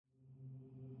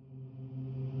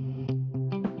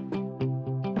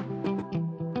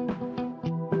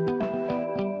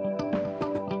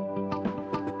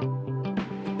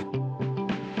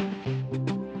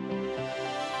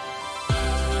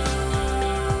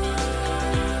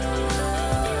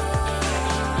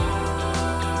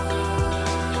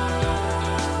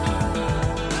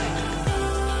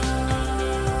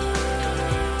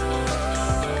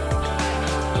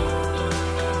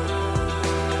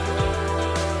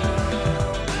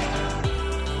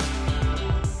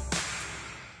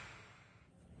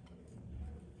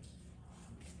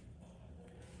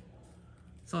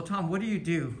So Tom, what do you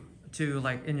do to,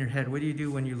 like, in your head? What do you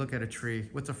do when you look at a tree?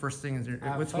 What's the first thing?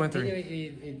 What's going through?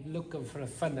 It look for the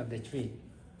front of the tree.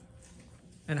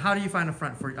 And how do you find a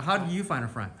front for? How do you find a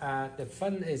front? The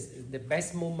front is the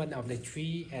best movement of the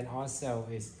tree, and also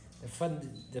is the front,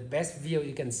 the best view.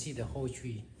 You can see the whole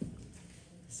tree.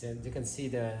 So you can see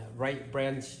the right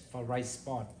branch for right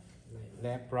spot, like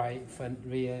left, right, front,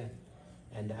 rear,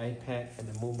 and the iPad and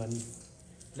the movement.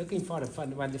 Looking for the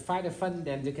front. When you find the front,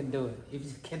 then you can do it. If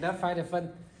you cannot find the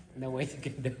front, no way you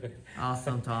can do it.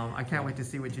 Awesome, Tom. I can't wait to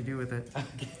see what you do with it.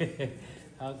 Okay.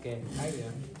 Okay. I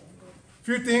will.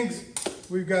 Few things.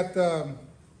 We've got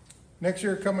next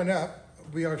year coming up.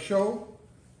 Will be our show,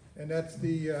 and that's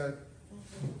the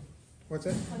what's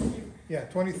that? 23rd. Yeah,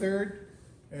 23rd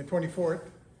and 24th.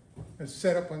 It's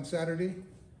set up on Saturday.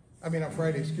 I mean on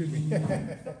Friday. Excuse me.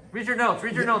 Read your notes.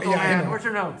 Read your notes, old man. What's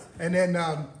your notes? And then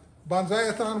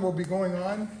Bonsai-a-thon will be going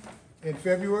on in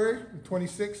February, the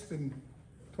 26th and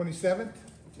 27th.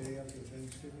 Day after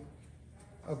Thanksgiving?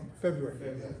 Of February.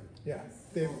 Yeah.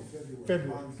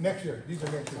 February. Next year. These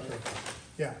are next year shows.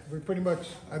 Yeah, we pretty much,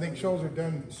 I think shows are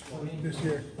done this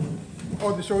year.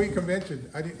 Oh, the Shoei convention.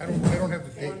 I don't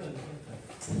have the date.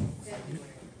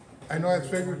 I know it's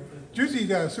February. It's usually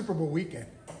the Super Bowl weekend.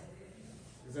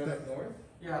 Is that up north?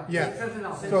 Yeah. Yeah.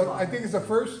 So I think it's the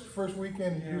first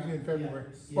weekend usually in February.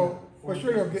 Well,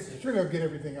 sure they'll get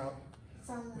everything out.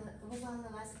 It was on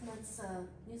the last month's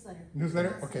newsletter.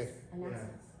 Newsletter? Okay.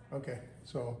 Announcements. Okay.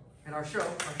 So And our show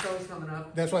is coming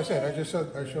up. that's what I said. I just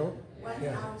said our show.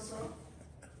 Yeah.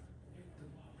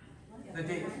 The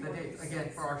date again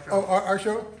for our show. Oh, our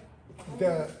show?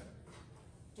 The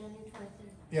January 23rd.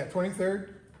 yeah, 23rd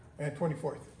and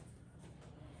 24th.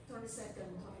 22nd,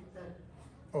 23rd.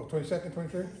 Oh, 22nd,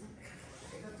 23rd?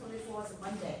 The 24th is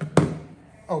Monday.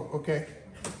 Oh, okay.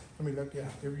 Let me look. Yeah.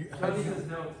 Show me his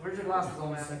notes. Where's your glasses,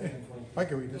 old man? I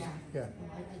can read this. Yeah.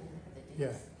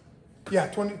 Yeah. Yeah.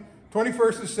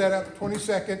 21st is set up,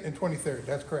 22nd and 23rd.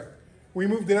 That's correct. We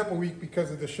moved it up a week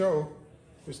because of the show.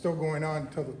 It's still going on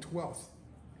until the 12th.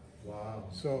 Wow.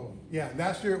 So yeah,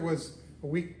 last year it was a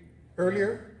week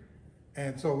earlier,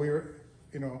 and so we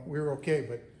were okay,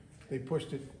 but they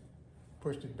pushed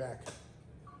it back.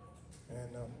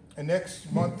 And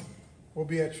next month we'll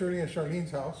be at Shirley and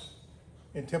Charlene's house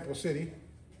in Temple City.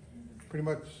 Pretty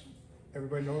much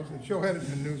everybody knows, and she'll have it in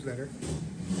the newsletter.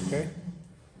 Okay,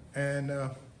 and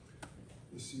The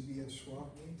CBS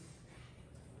swap meet?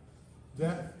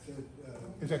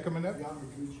 is that coming up?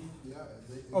 Yamaguchi, yeah.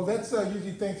 Oh, that's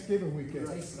usually Thanksgiving weekend.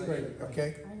 Right. Great.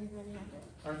 Okay.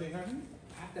 Are they having?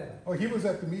 Oh, he was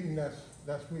at the meeting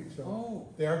last week, so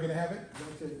Oh. they are gonna have it.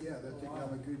 That's it, yeah, that's at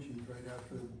Yamaguchi, right at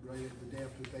the day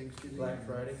after Thanksgiving. Black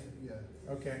Friday?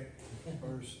 Yeah, Okay.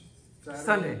 or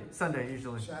Saturday. Sunday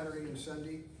usually. Saturday and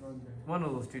Sunday from, One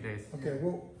of those 2 days. Okay.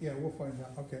 We'll find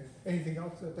out. Okay. Anything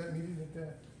else at that meeting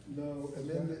that? no, and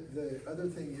then the other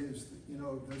thing is,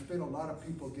 there's been a lot of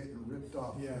people getting ripped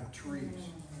off Yeah. with trees.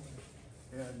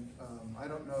 And I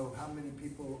don't know how many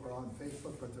people are on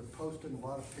Facebook, but they're posting a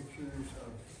lot of pictures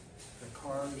of the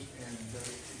cars, and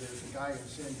there's a guy in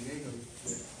San Diego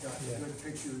that got good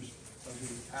pictures of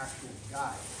the actual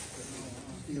guy that was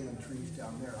stealing trees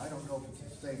down there. I don't know if it's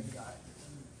the same guy,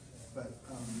 but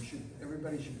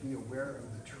everybody should be aware of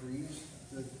the trees.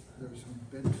 There's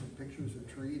been some pictures of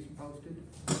trees posted.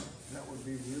 That would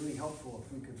be really helpful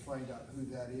if we could find out who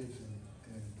that is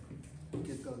and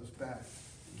get those back.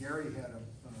 Gary had a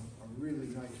really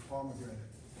nice pomegranate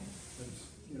that's,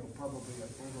 probably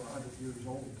over 100 years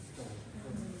old. So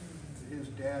his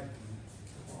dad.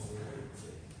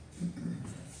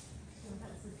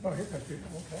 Oh, here comes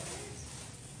people. Okay.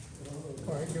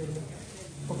 All right, give it a minute.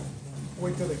 Okay.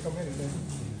 Wait till they come in,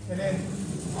 and then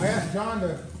I asked John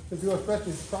to do a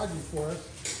special project for us,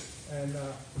 and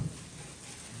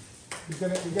we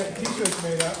got T-shirts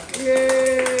made up.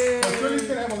 Yay! I'm sure he's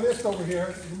gonna have a list over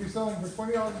here. We'll be selling for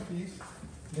 $20 a piece.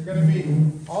 They're gonna be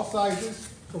all sizes.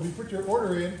 So if you put your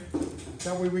order in,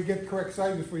 that way we get correct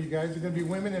sizes for you guys. They're gonna be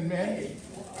women and men.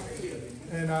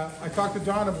 And I talked to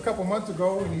John a couple months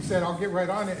ago, and he said I'll get right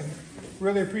on it. And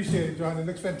really appreciate it, John. It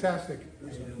looks fantastic.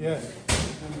 Yes.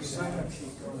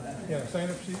 Yeah, sign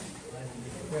up sheet.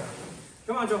 Yeah.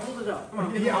 Come on, Joe, hold it up. Come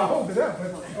on. Yeah, I'll hold it up.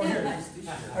 But, here.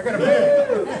 I got a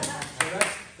pen.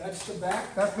 That's the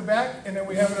back? That's the back, and then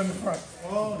we have it on the front.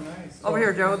 Oh, nice. Over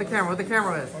here, Joe, where the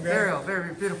camera is. Okay. There you go,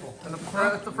 very beautiful. And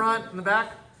that's the front and the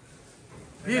back.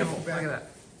 Beautiful. Look at that.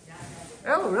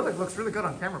 Oh, really looks really good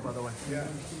on camera, by the way. Yeah,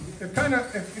 it's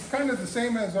kind of the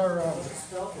same as our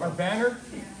banner.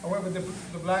 I went with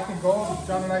the black and gold.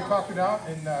 John and I talked it out,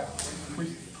 and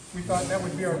we thought that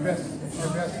would be our best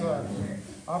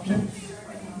option.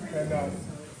 And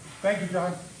Thank you,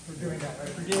 John, for doing that. I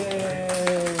appreciate it.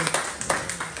 Yay!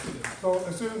 So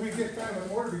as soon as we get kind of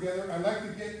an order together, I'd like to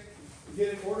get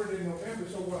it ordered in November,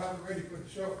 so we'll have it ready for the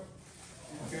show.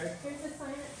 Okay? Here's the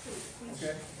sign-up sheet.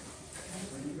 Okay.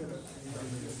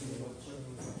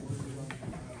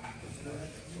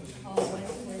 Oh,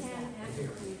 when can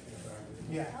actually.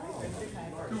 Yeah. Oh, okay.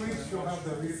 2 weeks, you'll have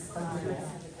the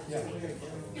yeah.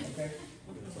 Okay.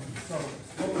 So,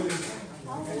 hopefully,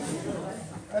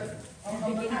 I'm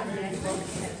looking at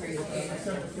maybe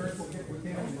December 1st, we'll get with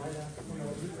him,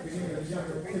 beginning of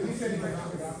December, because he said he might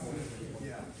knock it out.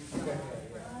 Yeah. Okay.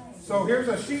 So here's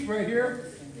a sheet right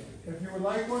here. If you would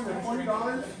like one, they're $20.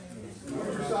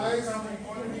 What's your size, how many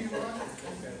quantity you want?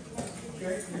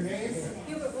 Okay, your name?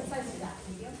 Hubert, what size is that?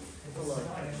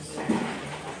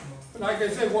 Like I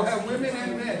said, we'll have women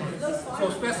and men, so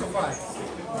specify.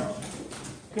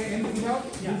 Okay, anything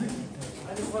else? Yeah.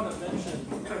 I just want to mention,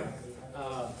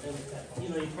 and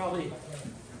you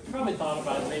probably thought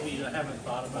about it, maybe you haven't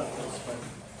thought about this,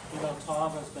 but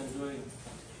Tom has been doing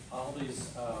all these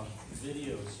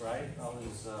videos, right? All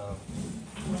these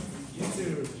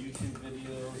YouTube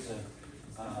videos, and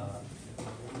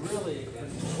really,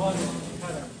 it's one that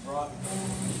kind of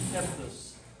kept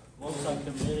this bonsai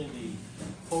community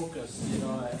focused,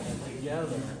 and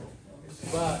together.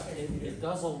 But it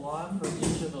does a lot for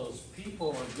each of those people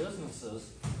or businesses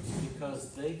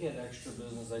because they get extra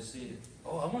business. I see,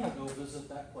 oh, I want to go visit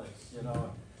that place,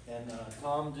 And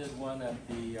Tom did one at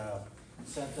the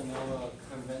Centinela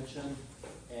convention,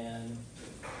 and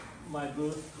my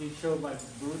booth, he showed my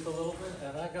booth a little bit,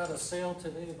 and I got a sale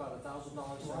today, about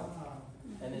 $1,000 sale.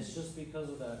 And it's just because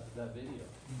of that video.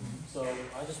 So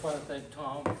I just want to thank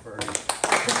Tom for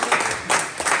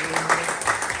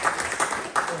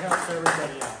it helps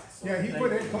everybody out. So Yeah, he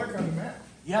put Ed Clark on the map.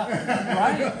 Yeah,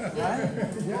 right.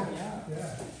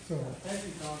 Yeah. So, Thank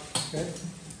you, Tom. okay.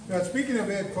 Now, speaking of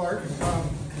Ed Clark,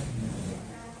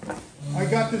 I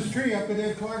got this tree up at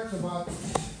Ed Clark's about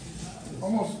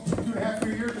almost 2.5,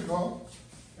 3 years ago,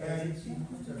 and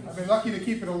I've been lucky to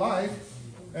keep it alive.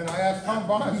 And I asked Tom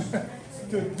Bond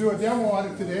to do a demo on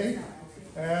it today,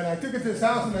 and I took it to his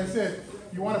house and I said,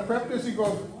 "You want to prep this?" He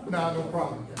goes, "Nah, no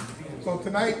problem." So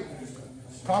tonight,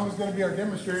 Tom is going to be our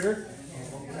demonstrator,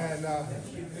 and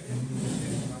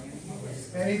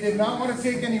he did not want to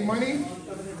take any money.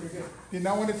 Did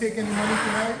not want to take any money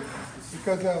tonight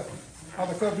because of how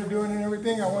the clubs are doing and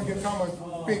everything. I want to give Tom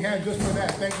a big hand just for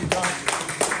that. Thank you, Tom.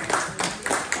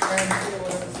 And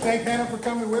thank Hannah for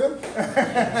coming with him.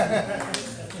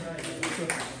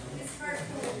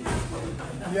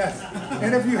 Yes.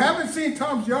 And if you haven't seen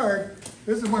Tom's yard,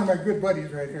 this is one of my good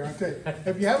buddies right here. I'll tell you.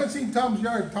 If you haven't seen Tom's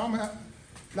yard, Tom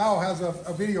Lau has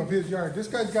a video of his yard. This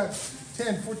guy's got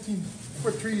 10,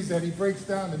 14-foot trees that he breaks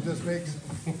down and just makes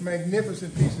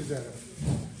magnificent pieces out of.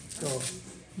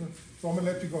 So I'm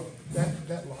gonna let you go.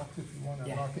 That locks if you want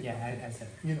to lock it. Yeah, I said.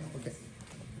 Okay.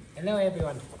 Hello,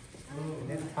 everyone.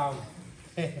 That's Tom.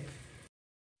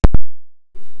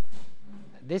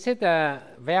 This is a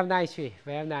very nice tree,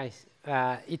 very nice.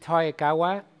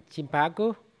 Itoigawa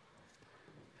Juniper,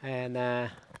 and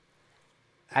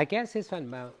I guess this one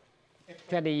about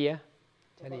 20 years,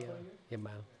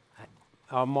 about,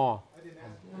 or more.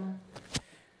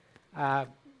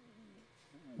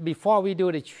 Before we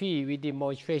do the tree, we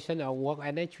demonstration or work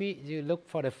on the tree. You look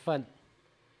for the fun.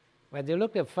 When you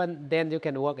look at the fun, then you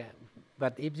can work it.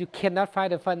 But if you cannot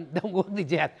find the fun, don't work it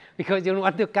yet because you don't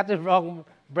want to cut the wrong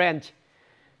branch.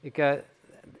 Because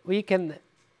we can.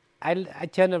 I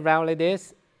turn around like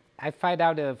this. I find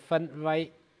out the front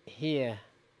right here.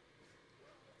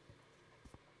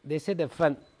 This is the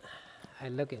front. I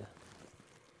look at it.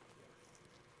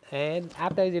 And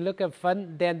after you look at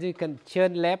front, then you can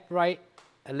turn left, right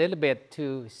a little bit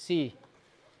to see.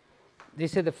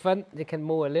 This is the front. You can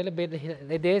move a little bit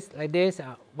like this,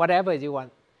 whatever you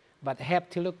want. But have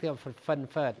to look for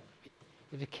front first.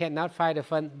 If you cannot find the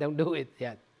front, don't do it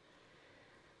yet.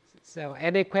 So,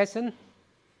 any question?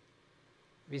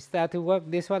 We start to work.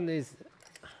 This one is,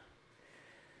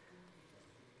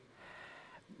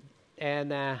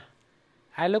 and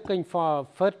I'm looking for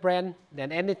first brand.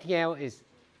 Then anything else is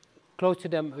close to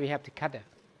them. We have to cut it.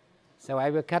 So I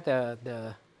will cut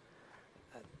the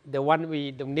one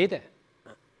we don't need it.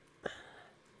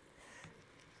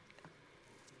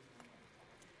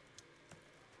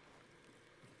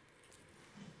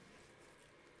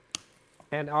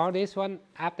 And all this one,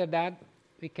 after that,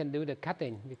 we can do the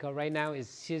cutting because right now it's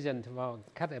season to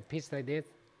cut a piece like this.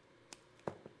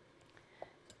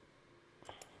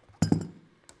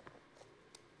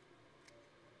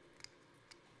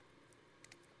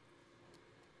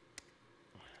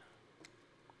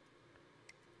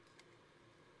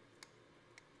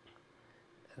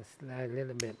 slide a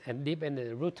little bit and dip in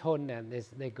the root tone, and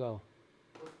they go.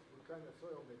 What kind of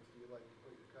soil mix do you like to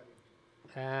put your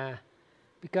cutting?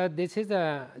 Because this is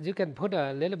you can put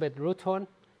a little bit root tone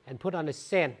and put on the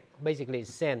sand. Basically,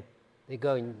 it's sand. They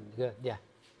go in good. Yeah,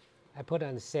 I put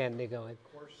on the sand. They go in.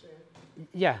 Coarse sand?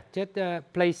 Yeah, just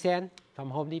play sand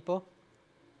from Home Depot.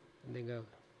 And they go.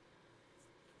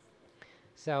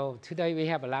 So today we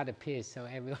have a lot of peas. So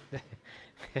everyone. And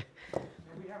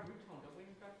we have root tone, don't we,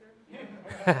 back there? It's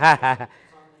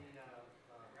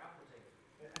on the raffle ticket.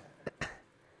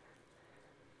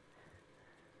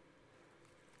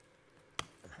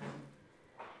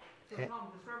 So Tom,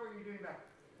 describe what you're doing back.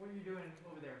 What are you doing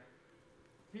over there?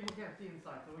 People can't see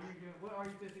inside, so what are you doing? What are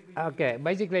you physically doing? Okay,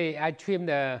 basically I trim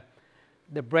the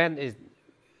brand is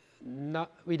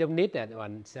not, we don't need that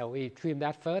one, so we trim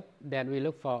that first, then we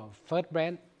look for first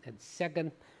brand and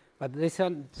second. But this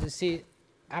one, you see,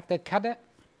 after cut it,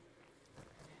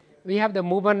 we have the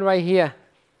movement right here.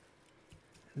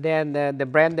 Then the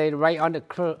brand they right on the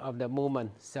curve of the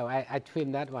movement, so I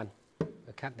trim that one,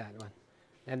 I cut that one,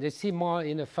 and you see more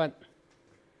in the front.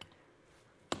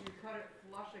 Do you cut it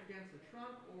flush against the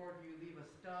trunk, or do you leave a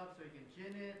stub so you can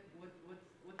gin it? What's your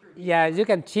Yeah, you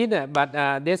can chin it, but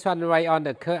this one right on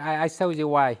the curve, I show you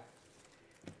why.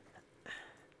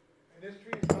 And this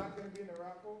tree is not gonna be in the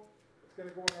raffle, it's gonna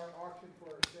go in our auction for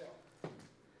our sale.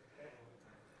 Okay?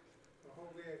 So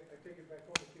hopefully I take it back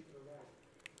home and keep it alive.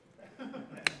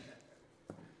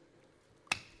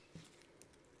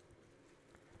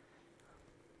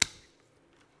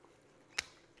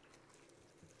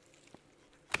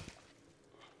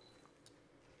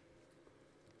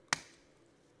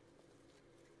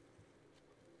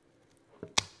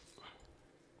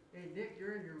 Hey Nick,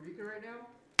 you're in Eureka right now?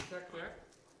 Is that correct?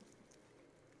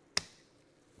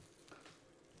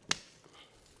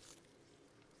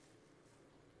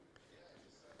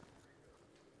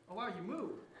 Oh wow, you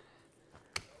moved.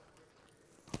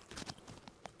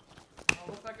 Oh,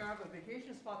 looks like I have a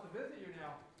vacation spot to visit you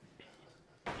now.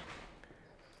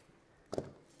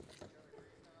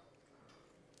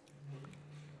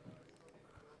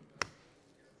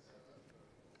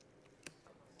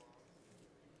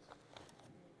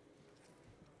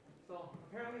 So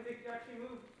apparently Nick actually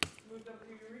moved up to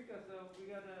Eureka, so we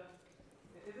got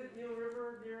is it Neil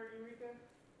River near Eureka?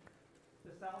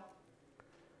 The south?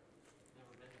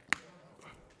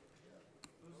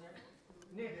 Who's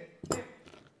there? Nick.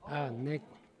 Oh, Nick.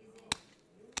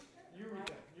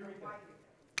 Eureka.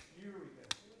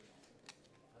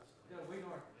 Yeah, way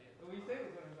north. So we said it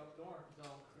was going up north, so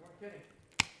we weren't kidding.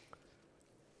 Are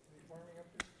you farming up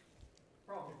there?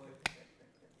 Probably.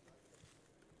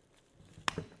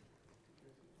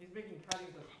 He's making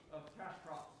cuttings of cash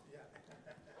crops. Yeah.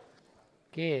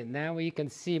 Okay, now we can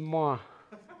see more.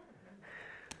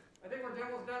 I think our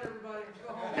demo's done, everybody. Let's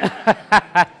go home.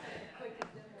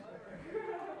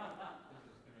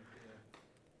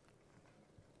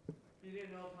 You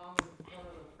didn't know Tom was one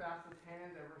of the fastest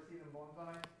hands I've ever seen in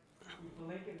bonsai? You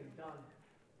blink and it's done.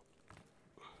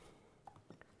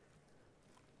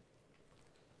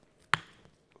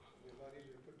 It'd be a lot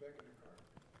easier to put back in the car.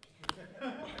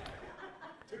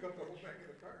 Took up the whole back of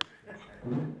the car.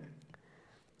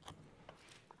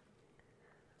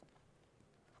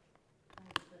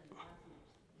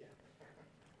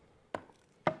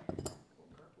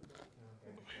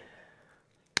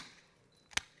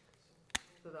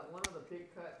 So that one of the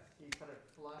big cuts, you cut it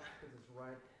flush because it's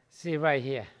right. See right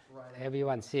here. Right.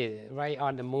 Everyone see it. Right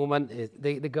on the movement,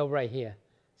 they go right here.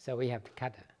 So we have to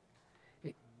cut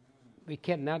it. We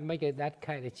cannot make it that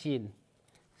kind of chin.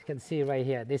 You can see right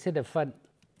here. This is the front.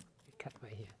 Cut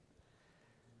right here.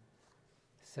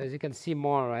 So you can see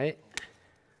more, right?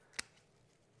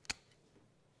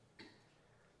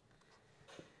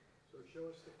 So show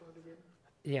us the front again.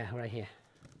 Yeah, right here.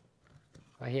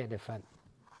 Right here at the front.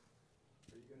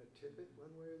 Are you gonna tip it one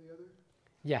way or the other?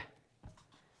 Yeah.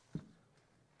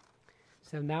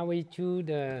 So now we choose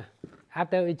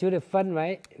after we choose the front,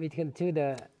 right? We can choose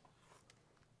the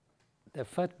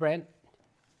first brand.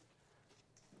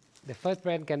 The first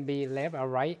brand can be left or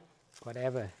right,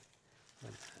 whatever.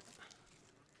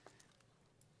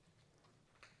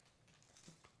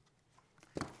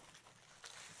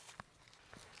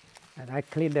 And I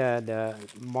clean the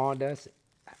more dust,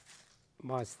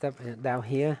 more stuff down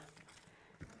here.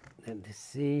 And to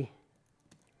see.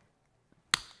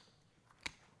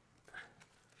 So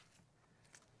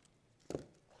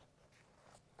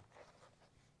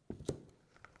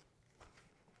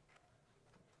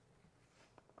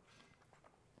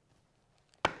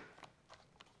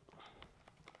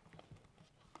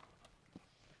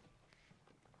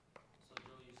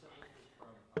Joe, you said this was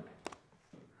from,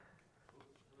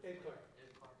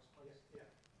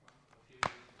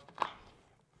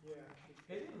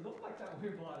 doesn't look like that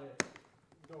when we bought it.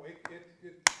 No, it's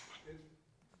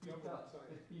Beefed double up. inside.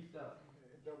 It's beefed up.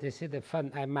 This is the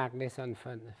font. I mark this on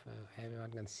font so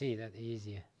everyone can see that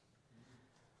easier.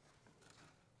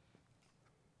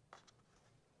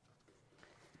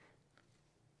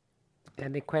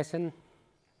 Any question?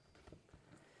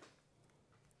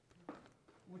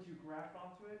 Would you graft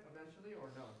onto it eventually or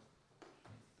no?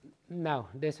 No,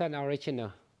 this one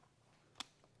original.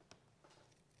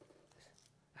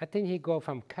 I think he go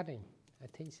from cutting. I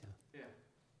think so. Yeah.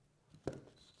 I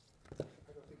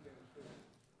don't think they understood.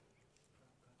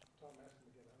 Tom asked him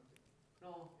again, I don't think.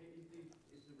 No,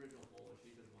 it's the original Polish.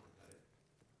 He doesn't want to cut it.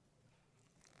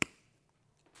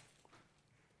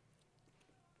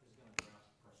 He's gonna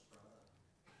grasp Prostrata.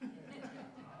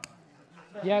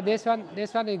 Yeah, this one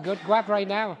is good. Grab right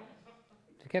now.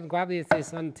 You can grab this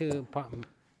one to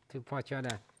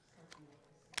Porchada.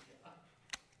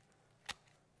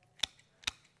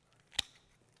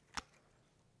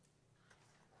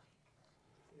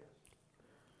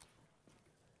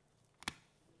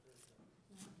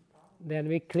 Then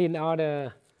we clean all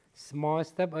the small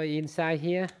stuff inside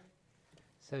here,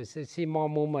 so you see more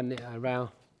movement around.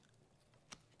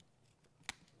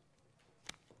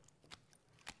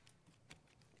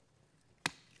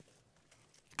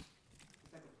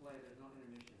 It's like a play. There's no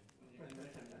intermission. When you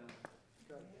intermission, you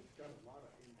don't. It's got a lot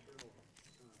of internal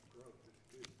growth. It's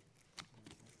good.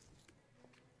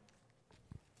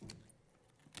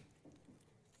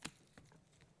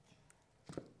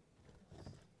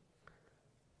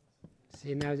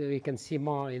 See, now we can see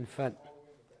more in front. Oh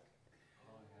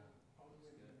yeah, that's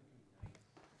good. Nice.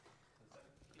 Is that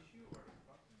Kishu or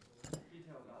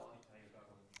Itoigawa.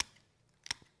 Itoigawa?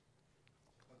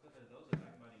 How good are those?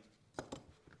 Are muddy?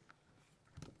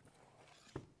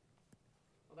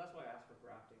 Well, that's why I asked for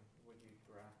grafting. Would you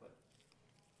graft? But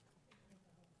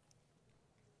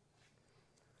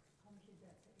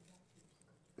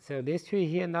So this tree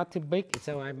here not too big,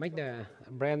 so I make the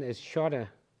branch is shorter.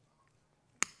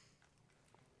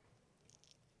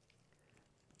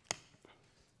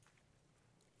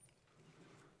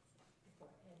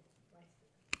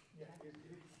 Yeah,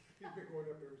 he's been going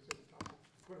up ever since Tom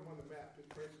put him on the map. His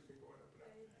price has been going up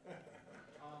and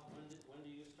up. When do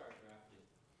you start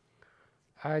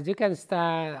grafting? You can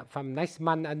start from next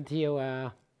month until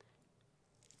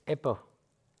April.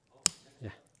 Yeah.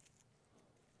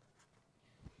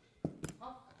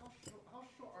 how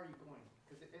short are you going?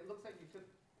 Because it looks like you took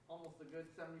almost a good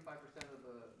 75% of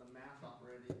the mass off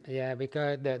already. Yeah,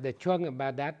 because the trunk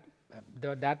about that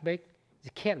big,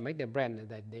 you can't make the brand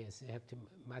like this. You have to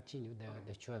matching with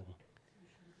the trunk.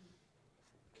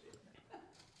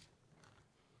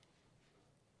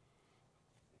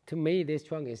 To me, this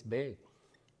trunk is big.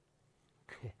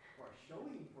 For a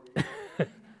showing for you.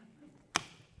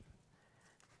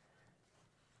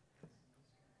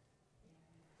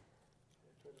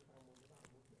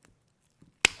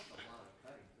 That's a lot of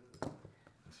cutting, isn't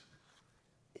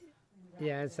it?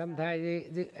 Yeah, sometimes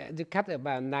you cut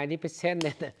about 90%,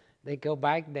 then they go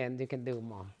back, then you can do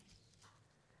more.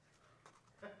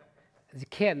 You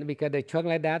can't, because the trunk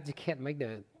like that, you can't make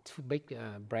the too big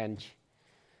branch.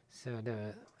 So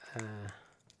the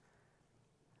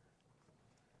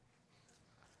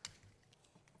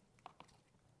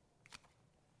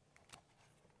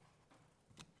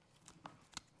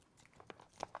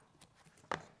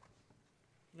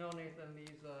No, Nathan,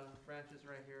 these branches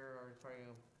right here are probably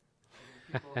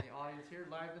people in the audience here,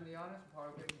 live in the audience,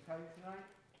 probably getting cutting tonight.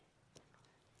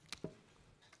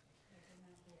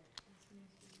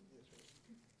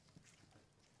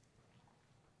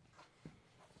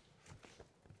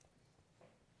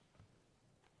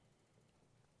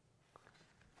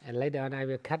 and later on I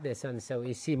will cut this one so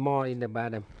you see more in the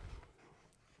bottom.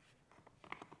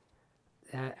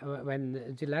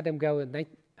 When you let them go,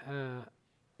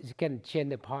 you can change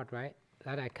the pot, right?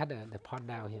 That I cut the pot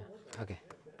down here. Okay.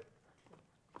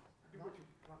 Not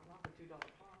the $2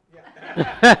 pot.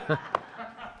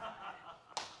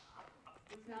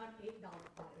 It's not $8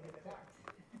 pot, it's $4.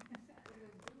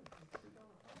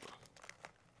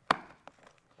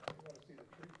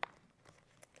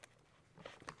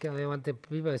 Because I want the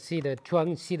people to see the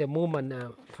trunk, see the movement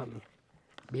from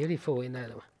beautiful in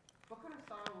that. What kind of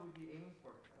style would you be aiming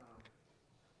for?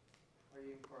 Are you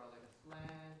aiming for like a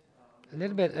slant? A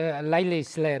little bit lightly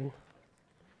slant.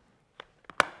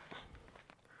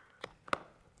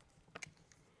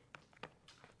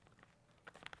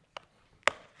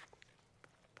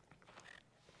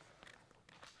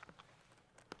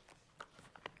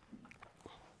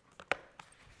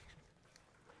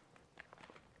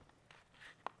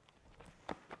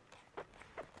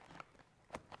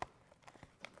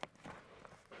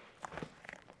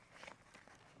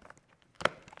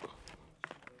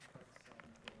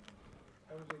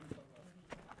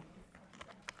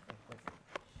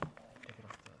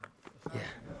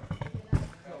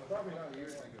 Probably not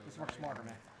years ago. Just work smarter,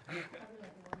 man. I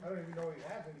don't even know he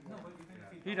has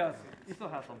any. He does. He still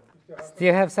has some.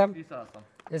 Still have some? He still has some.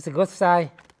 It's a good sign.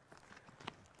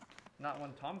 Not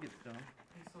when Tom gets done.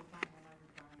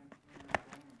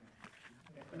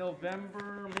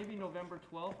 November, maybe November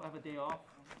 12th. I have a day off.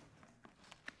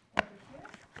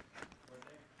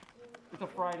 It's a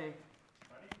Friday.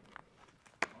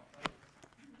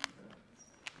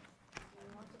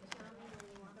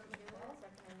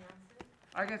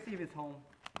 I gotta see if he's home.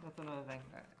 That's another thing.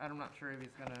 I'm not sure if he's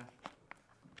gonna.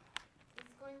 He's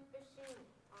going fishing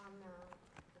on the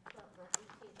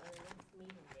 18th, or the next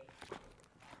meeting day.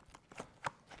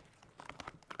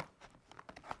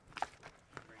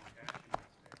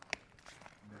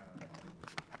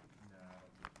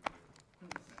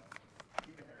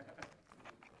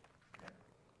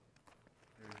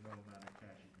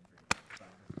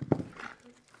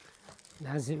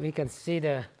 As we can see,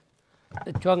 the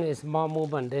trunk is more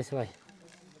movement this way.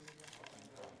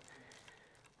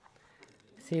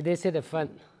 See, this is the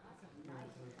front.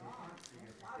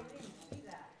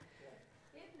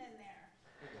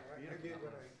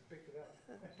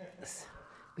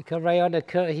 Because right on the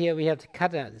curve here, we have to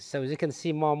cut it, so you can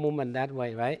see more movement that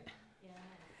way, right?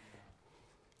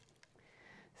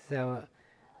 So,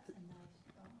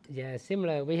 yeah,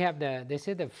 similar. We have this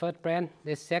is the first brand,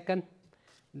 this second,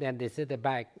 then this is the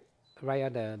back, right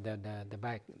on the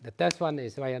back. The third one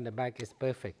is right on the back, is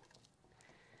perfect.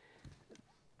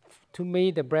 To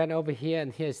me, the brand over here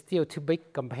and here is still too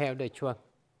big compared to the trunk.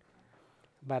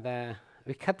 But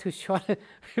we cut too short,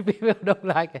 people don't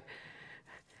like it.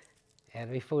 And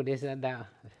we put this one down.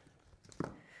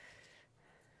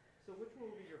 So which one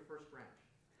will be your first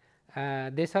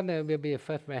branch? This one will be the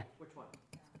first brand. Which one?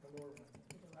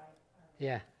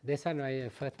 Yeah, this one right here,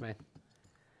 first brand.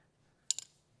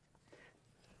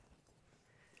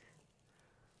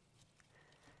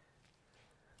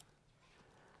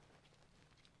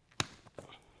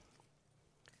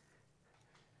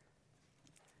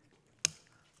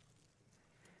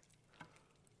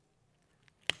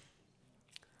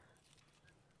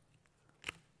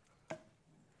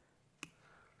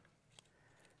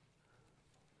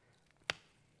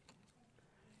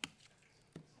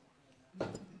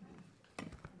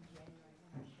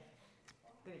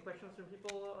 Any questions from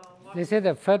people watching? This is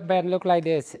the first band look like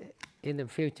this in the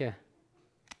future.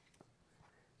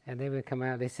 And they will come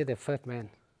out, this is the first band.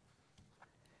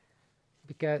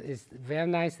 Because it's very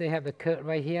nice, they have the curve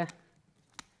right here.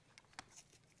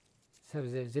 So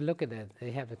if you look at that,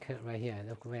 they have the curve right here, it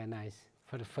look very nice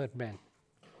for the first band.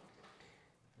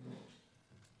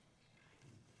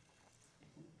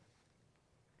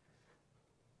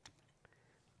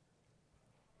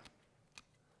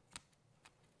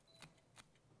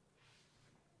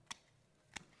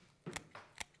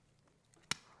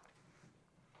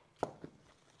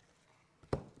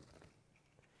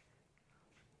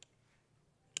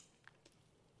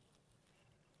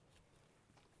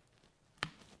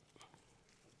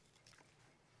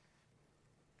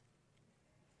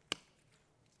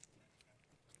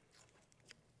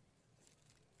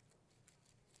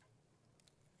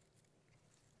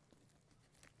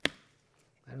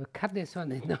 I will cut this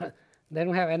one. It's not, they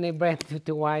don't have any brand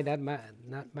to wide that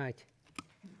not much.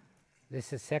 This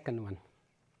is the second one.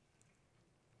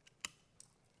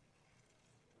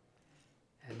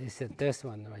 And this is the third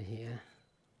one right here.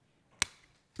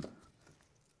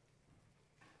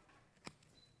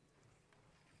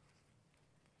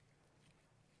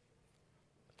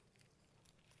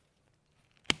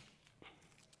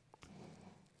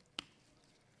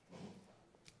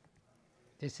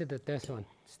 This is the third one.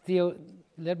 Still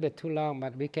a little bit too long,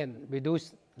 but we can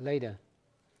reduce later.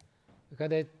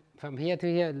 Because from here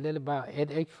to here, a little about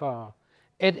 8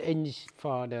 inch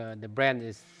for the brand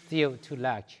is still too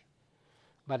large.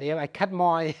 But if I cut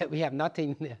more, we have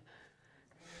nothing there.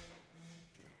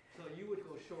 So you would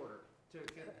go shorter to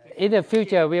get In the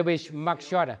future, we'll be much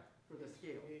shorter. for the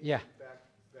scale. Yeah.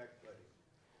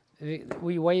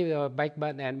 We wave the back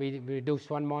button and we reduce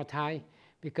one more time.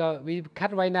 Because we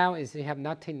cut right now is we have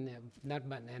nothing, not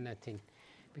but anything.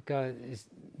 Because it's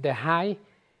the height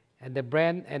and the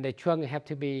brand and the trunk have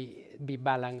to be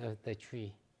balanced of the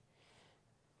tree.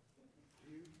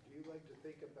 Do you like to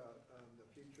think about the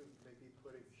future, maybe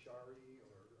putting shari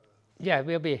or? Yeah,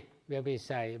 will be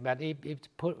say. But if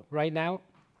put right now,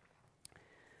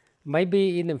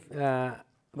 maybe in the,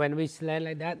 when we slide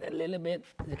like that a little bit,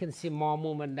 you can see more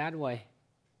movement that way.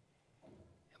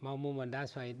 More movement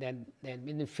that way. Then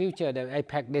in the future, I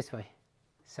pack this way,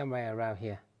 somewhere around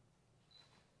here.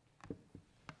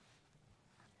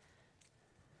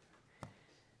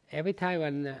 Every time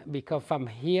when because from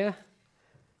here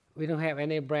we don't have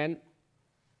any brand,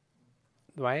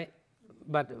 right?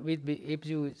 But if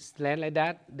you slant like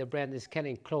that, the brand is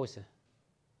getting closer.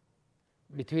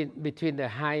 Between the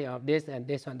height of this and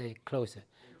this one, they closer.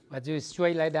 But you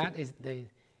straight like that, they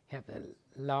have a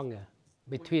longer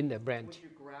between the branch. Would you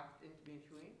graft into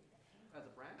between as a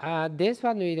branch? This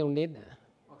one we don't need. Okay.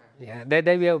 Yeah,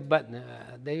 they will, but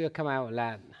they will come out a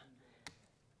lot.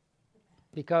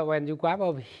 Because when you grab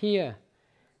over here,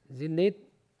 you need,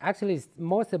 actually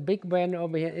most of the big brand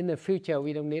over here in the future,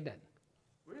 we don't need it.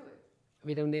 Really?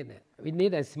 We don't need it. We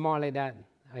need a small like that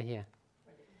right here.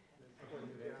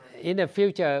 In the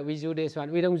future, we do this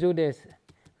one. We don't do this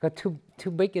because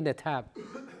too big in the top.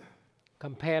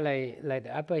 Compare like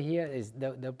the upper here is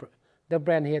the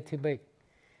brand here too big.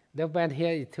 The brand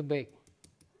here is too big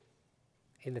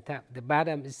in the top. The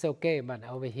bottom is okay, but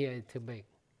over here is too big.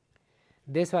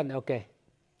 This one okay.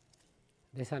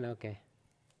 This one okay.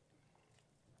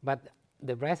 But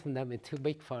the rest of them is too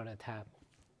big for the top.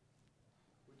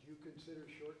 Would you consider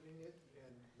shortening it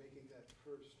and making that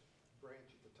first branch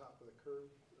at the top of the curve,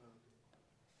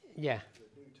 Yeah.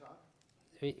 the new top?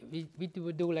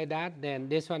 We do like that, then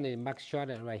this one is much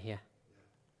shorter right here.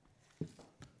 Yeah.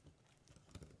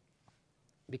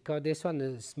 Because this one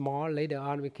is small, later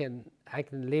on I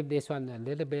can leave this one a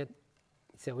little bit,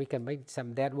 so we can make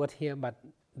some dead wood here, but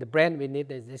the brand we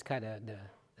need is this kind of the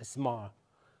small.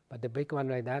 But the big one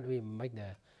like that, we make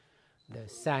the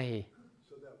size.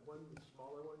 So that one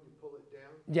smaller one, you pull it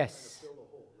down? Yes. Kind of fill the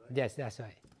hole, right? Yes, that's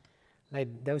right.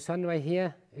 Like those one right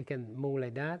here, you can move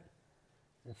like that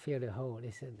and fill the hole.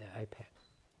 This is the iPad.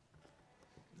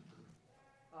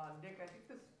 Nick, I think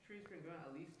this tree's been growing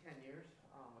at least 10 years.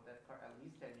 With that part, at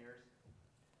least 10 years.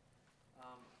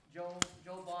 Joe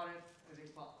bought it, I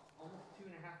think, about almost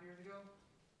 2.5 years ago.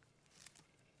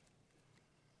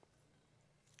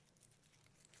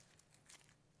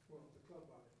 Well, the club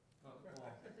bought it.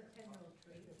 It's a 10-year-old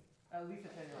tree. At least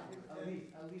a 10-year-old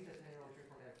tree. At least a 10-year-old tree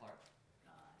from that part.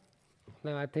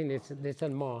 No, I think it's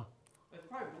one more. It's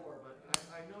probably more, but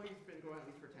I know he's been growing at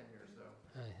least for 10 years, so.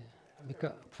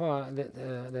 Because for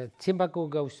the Chimbaku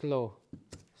goes slow,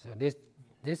 so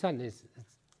this one is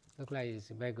look like it's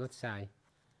a very good size.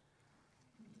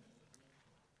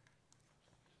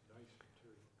 Nice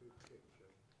material, good kick, Joe.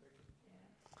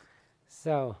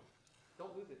 So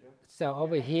Don't lose it, Joe. so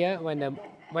over here when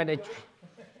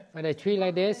a tree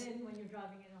like this, When you're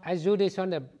driving it home. I do this on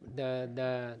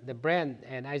the brand,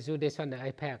 and I do this on the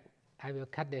iPad. I will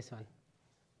cut this one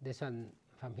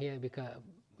from here, because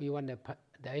we want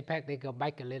the iPad they go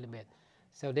back a little bit.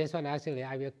 So this one actually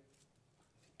I will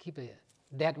keep it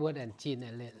dead wood and chin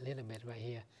a little bit right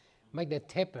here, make the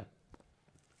taper.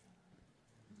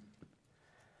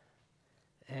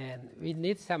 And we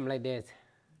need some like this,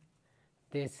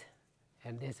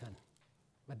 and this one,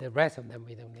 but the rest of them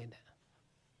we don't need.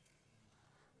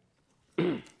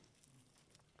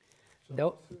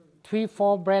 Though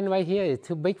 3-4 brand right here is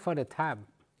too big for the top,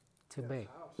 too big.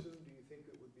 How soon do you think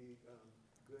it would be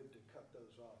good to cut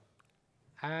those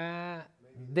off?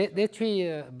 This tree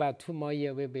about 2 more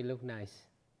years will be look nice.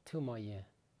 2 more years,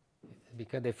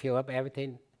 because they fill up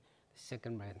everything.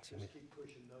 Second branch. Just keep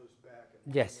pushing those back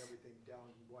and Yes. bring everything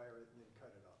down, wire it, and then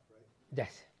cut it off, right?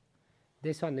 Yes,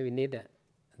 this one we need it.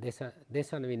 This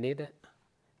one we need it.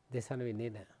 This one we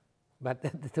need it. But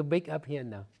too big up here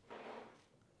now.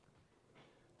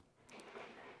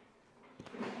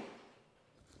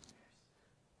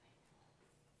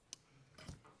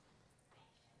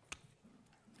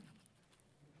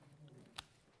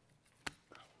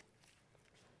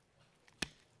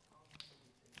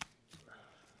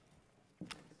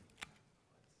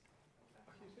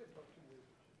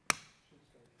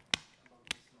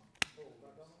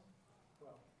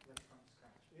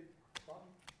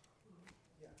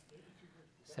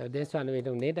 So this one we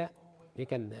don't need it. You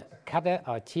can cut it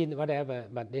or chin, whatever,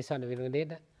 but this one we don't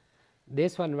need it.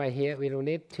 This one right here we don't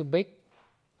need, too big.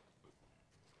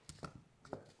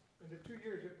 In the 2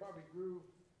 years, it probably grew,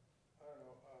 I don't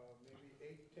know, maybe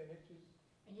 8-10 inches.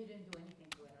 And you didn't do anything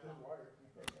to it at Just all? water.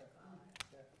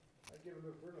 Yeah. I give it a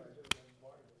little fertilizer and then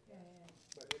water it. Yeah, yeah,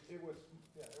 yeah. But it was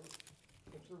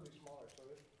considerably smaller, so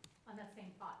it On that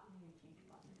same pot, you change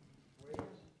pot. way is,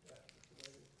 yeah. it's the way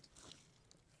it is.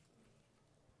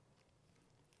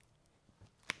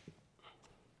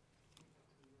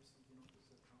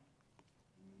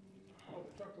 Oh,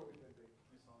 the trunk's always been big.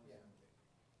 Yeah.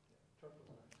 Trunk was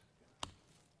nice, yeah.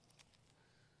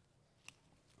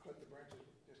 But the branches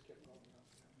just kept going up.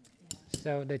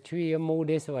 So the tree will move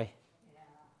this way. Yeah.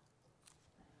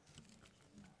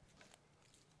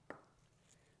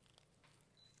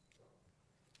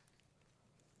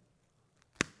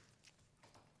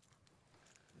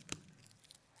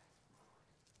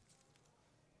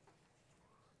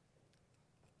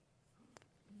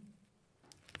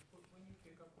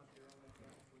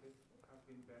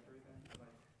 been better then to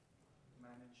like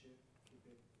manage it, keep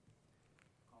it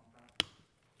compact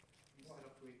instead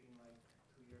of waiting like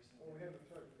 2 years and Well, we then. haven't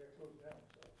started, we got closed down,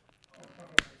 so.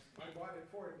 Oh, I bought it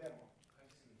for a demo, I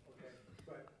see. okay,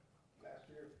 but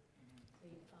last year, Mhm.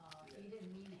 So you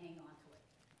didn't mean hang on to it.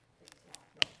 It's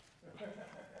locked.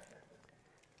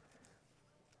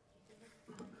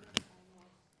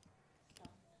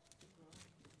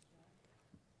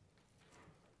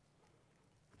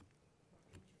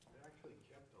 They actually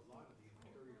kept a lot of the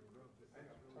interior growth. I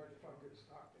know, it's hard to find good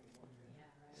stock anymore. Yeah,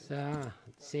 right. So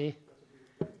see,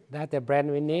 that's the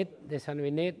brand we need. This one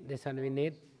we need. This one we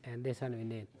need, and this one we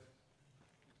need.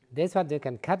 This one you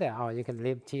can cut it or you can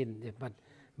leave chin, but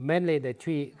mainly the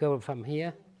tree go from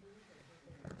here.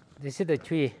 This is the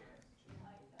tree.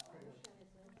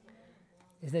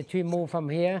 Is the tree move from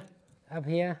here, up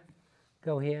here,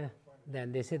 go here,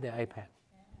 then this is the iPad.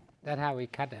 That's how we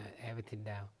cut everything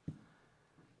down.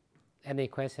 Any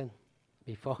question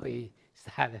before we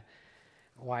start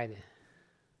widen?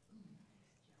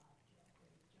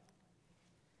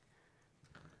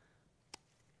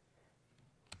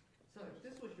 So if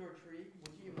this was your tree,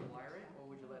 would you even wire it, or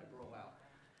would you let it grow out?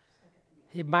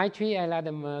 If my tree, I let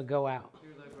them go out. You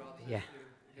let it grow out Yeah.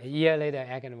 to A year later,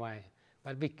 I can wire.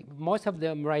 But most of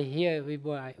them right here, we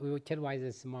will just wire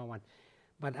the small one.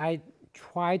 But I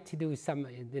tried to do some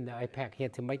in the iPad here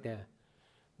to make the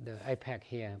iPad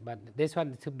here. But this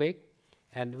one is too big,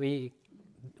 and we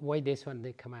wait this one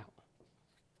to come out.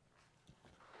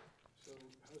 So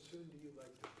how soon do you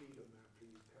like to feed them after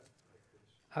you cut like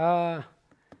this?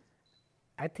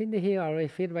 I think he already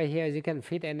fit right here. You can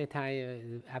fit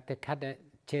anytime after cut the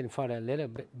chain for a little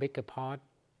bit bigger pot.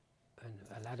 And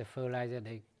a lot of fertilizer,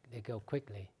 they go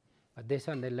quickly. But this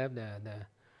one, they love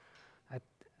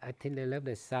I think they love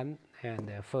the sun and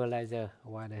the fertilizer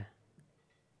water.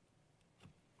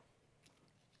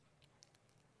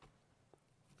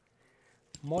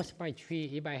 Most of my tree,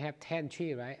 if I have 10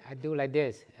 trees, right, I do like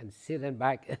this and sit and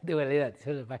back, do a little,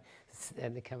 sit and back,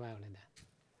 and they come out like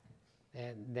that.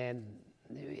 And then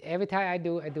every time I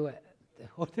do it. The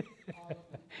whole thing.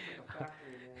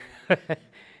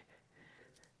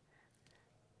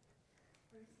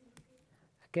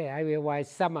 Okay, I will wire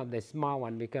some of the small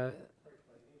one because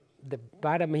the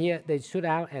bottom here they shoot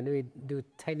out, and we do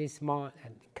tiny small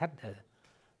and cut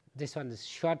this one is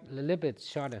short, a little bit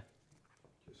shorter.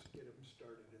 Just get them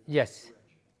started in Yes. that direction.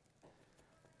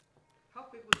 How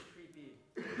big would the tree be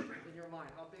in your mind?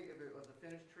 How big, if it was a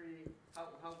finished tree, how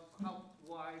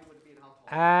wide would it be and how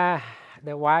tall?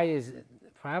 The wide is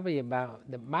probably about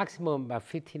the maximum about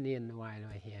 15 inch wide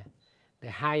right here.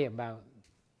 The height about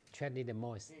 20 the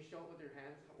most. Can you show it with your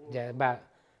hands? Yeah, about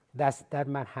that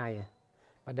much higher.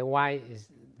 But the wide is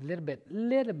little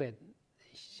bit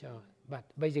short. But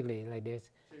basically like this.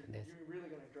 So and this. you're really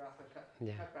going to drastically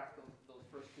Yeah. cut back those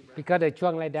first two branches. Because the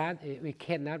trunk like that, we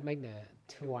cannot make the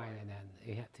too wide like that.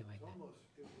 We have to make that.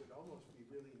 It would almost be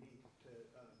really neat to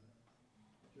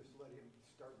just let him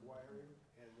start wiring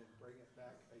and then bring it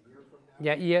back a year from now.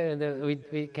 Yeah,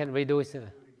 we can reduce it. Do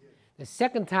it again. The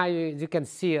second time you can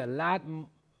see a lot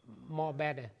more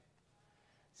better.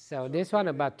 So this one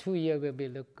about 2 years will be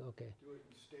look okay. Do it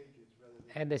in stages rather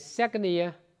than. And the second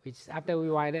year, which after we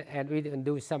widen it, and we can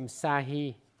do some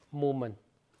sahi movement.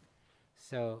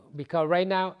 So because right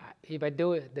now, if I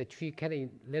do it, the tree can a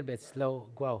little bit slow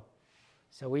grow.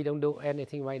 So we don't do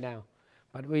anything right now.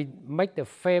 But we make the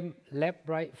frame left,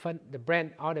 right, front,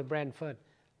 all the brand first.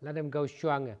 Let them go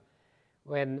stronger.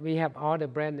 When we have all the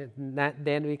brand,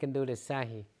 then we can do the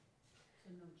sahi. So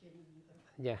no jinning either.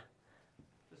 Yeah,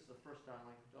 This is the first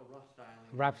styling, a rough styling.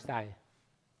 rough style.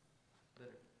 Let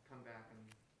it come back and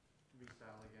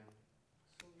restyle again.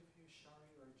 So if you shine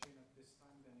or chin at this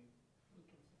time, then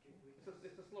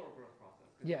It's a slower growth process.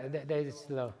 'cause Yeah, it that is doesn't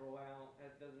slow. Grow out.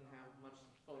 It doesn't have much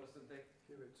photosynthetic.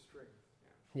 Give it strength.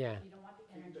 Yeah, You don't want the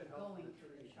Keep energy the health of going the to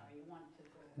the tree. shower, you want it to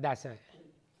go that's it. to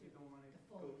you don't want it the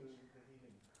to go to foliage. the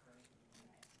heating, right?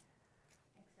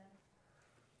 Makes sense?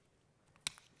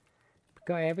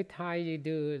 Because every time you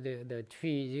do the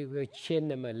tree, you will change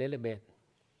them a little bit.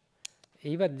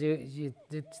 Even you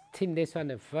think this one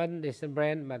the front, this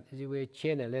brand, but you will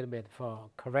change a little bit for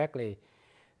correctly.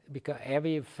 Because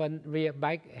every front rear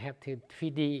bike have to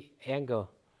 3D angle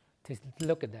to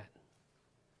look at that.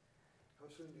 How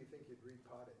soon do you think you'd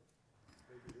repot it?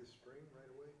 Maybe this spring right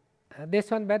away? This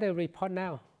one better repot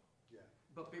now. Yeah.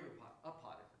 But bigger pot, up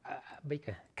potted.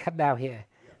 Bigger, cut down here.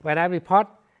 When I repot,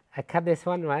 I cut this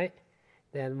one, right?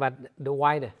 Then but the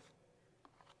wider.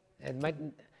 And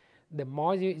the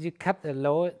more you cut the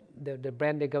lower, the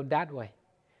brand they go that way.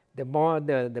 The more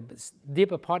the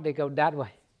deeper pot they go that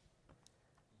way.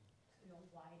 So you're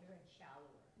wider and shallower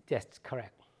Yes,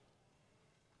 correct.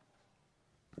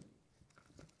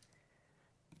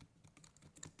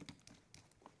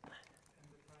 And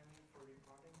the timing for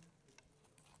repotting, it's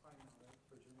fine now, right?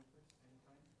 For junipers,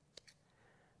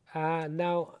 anytime?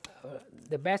 Now,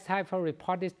 the best time for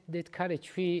repot this kind of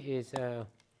tree is,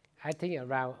 I think,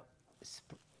 around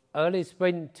early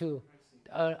spring to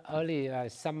early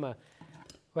summer.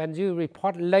 When you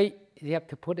repot late, you have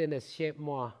to put in the shade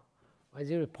more. When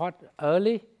you repot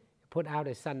early, you put out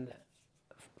the sun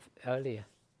earlier.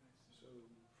 So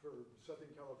for Southern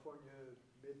California,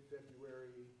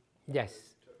 mid-February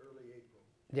Yes. to early April.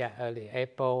 Yeah, early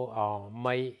April or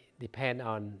May, depend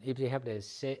on if you have the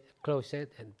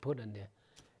closet and put on there,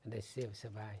 and they still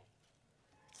survive.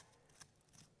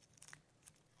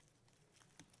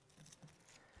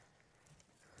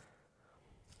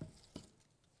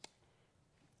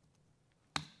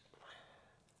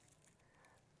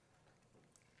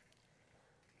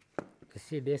 You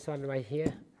see this one right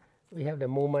here? We have the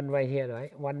movement right here,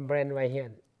 right? One brand right here.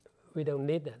 We don't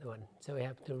need that one, so we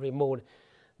have to remove.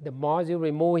 The more you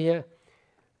remove here,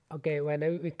 okay, when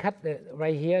we cut the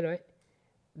right here, right?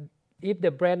 If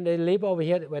the brand they live over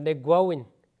here, when they're growing,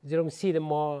 you don't see the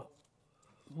more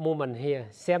movement here.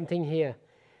 Same thing here.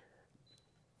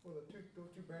 Well, those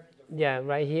two branches are. Yeah,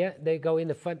 right here, they go in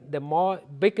the front. The more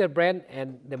bigger brand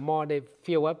and the more they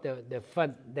fill up the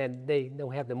front, then they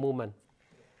don't have the movement.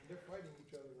 They're fighting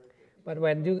each other right there. But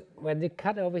when you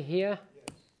cut over here,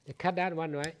 you cut that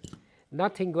one, right?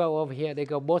 Nothing grow over here. They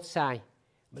go both sides,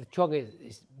 but the trunk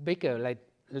is bigger, like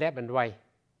left and right.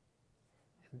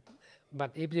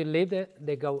 But if you leave it,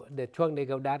 the trunk they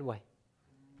go that way.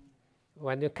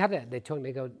 When you cut it, the trunk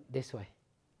they go this way.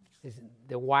 It's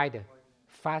the wider,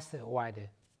 faster, wider.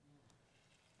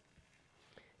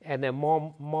 And the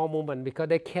more movement, because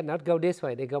they cannot go this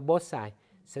way, they go both sides.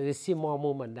 So you see more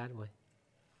movement that way.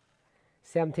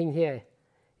 Same thing here.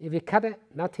 If you cut it,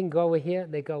 nothing go over here,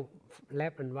 they go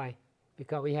left and right,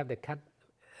 because we have the cut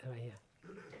right here.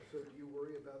 So do you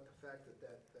worry about the fact that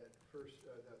that third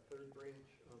branch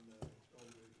on your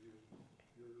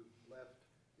left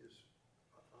is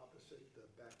opposite the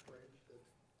back branch,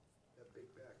 that big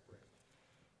back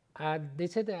branch?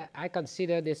 This is I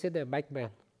consider this is the back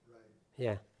branch. Right.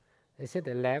 Yeah. This is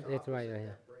the left, It's it's right opposite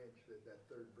here. that branch, that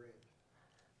third branch.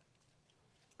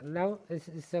 No,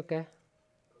 it's okay. Okay.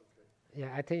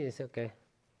 Yeah, I think it's okay.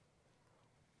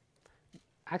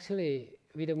 Actually,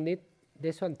 we don't need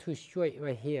this one too straight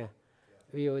right here.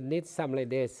 We will need some like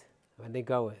this when they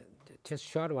go, just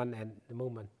short one and the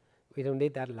movement. We don't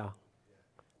need that long.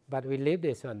 But we leave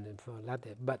this one for let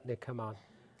the bud they come out.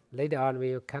 Later on,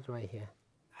 we will cut right here.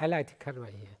 I like to cut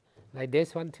right here. Like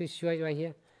this one too straight right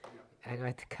here. I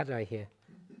like to cut right here.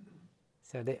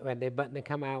 So when the bud they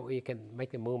come out, we can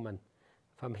make the movement.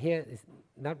 From here, it's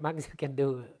not much you can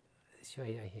do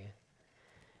straight right here.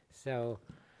 So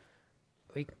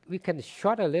we can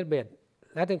short a little bit,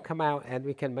 let them come out, and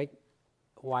we can make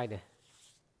wider.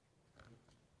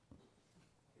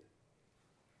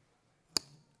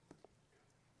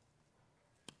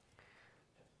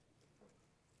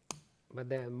 But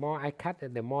the more I cut,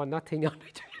 the more nothing on the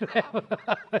tree left. Nothing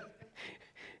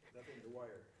to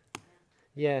wire.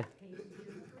 Yeah. Or you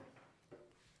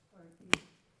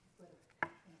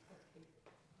put,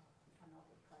 on all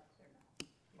the cuts or no?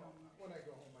 You don't know. When I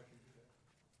go home, I can do that.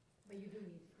 But you do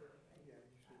need to do it, right? Yeah,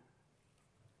 you should.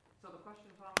 So the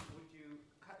question, Tom, would you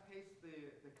paste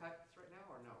the cuts right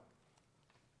now or no?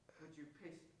 Would you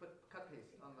cut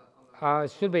paste on the?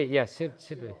 Should be, yes, should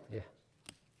be, yeah.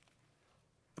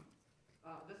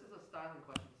 This is a styling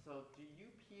question. So do you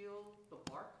peel the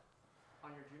bark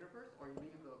on your junipers, or you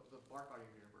leave the bark on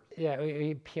your junipers? Yeah,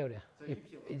 we peel it. So you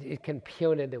peel it. It can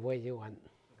peel it the way you want.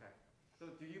 Okay. So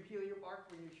do you peel your bark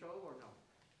when you show or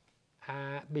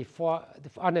no? Before,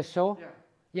 on the show? Yeah.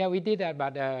 Yeah, we did that,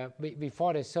 but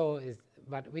before the show,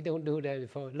 but we don't do that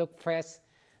before. Look fresh.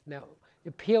 Now,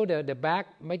 you peel the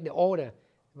back, make the odor,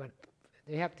 but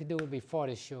you have to do it before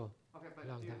the show. Okay, but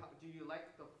Long do you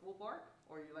like the full bark,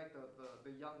 or you like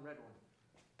the young red one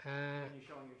Uh, when you're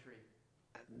showing your tree?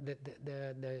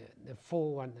 the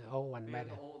full one, the old one The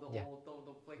better. old, Yeah.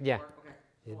 the flaky Yeah. bark? Okay.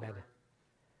 It's Full better. bark.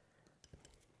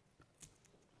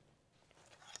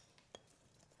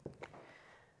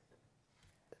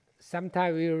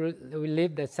 Sometimes we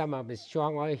leave some of the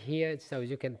strong oil here, so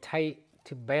you can tie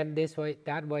to bend this way,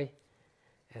 that way,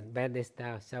 and bend this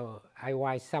down. So I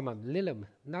wire some of little,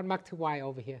 not much to wire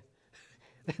over here.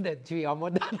 The tree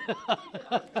almost done. Go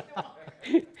down,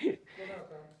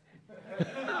 Tom. It's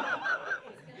gonna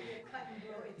be a cut and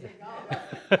grow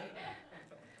Itoigawa.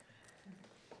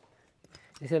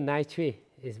 It's a nice tree.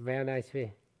 It's a very nice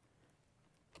tree.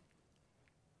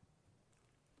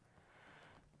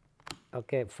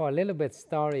 Okay, for a little bit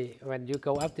story, when you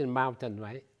go up to the mountain,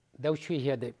 right? Those trees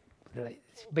here, the like,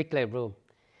 big like room.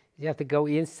 You have to go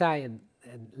inside and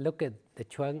look at the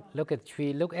trunk, look at the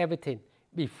tree, look everything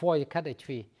before you cut the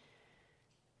tree.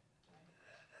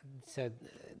 So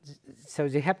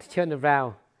you have to turn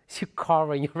around, you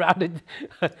covering around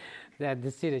it, then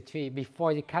to see the tree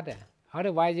before you cut it.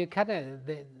 Otherwise, you cut it,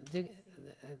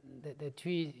 the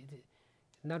tree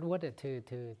not worth it to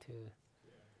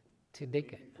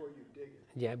dig it. Before you dig it.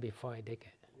 Yeah, before I dig it.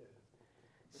 Yeah.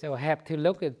 So I have to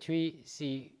look at tree,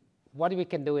 see what we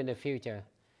can do in the future.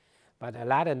 But a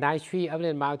lot of nice tree up in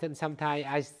the mountain, sometimes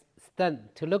I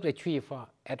stand to look at the tree for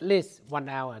at least 1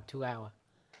 hour, 2 hours.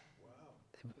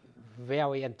 Wow.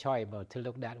 Very enjoyable to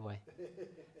look that way.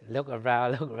 look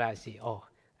around, see, oh,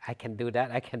 I can do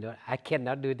that, I can do it. I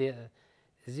cannot do this.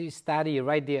 You study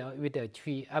right there with the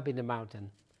tree up in the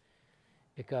mountain.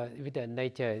 Because with the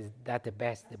nature, that's the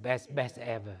best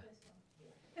ever.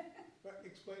 But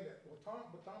explain that. Well,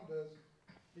 what Tom does,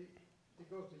 he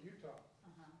goes to Utah.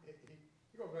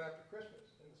 He goes right after Christmas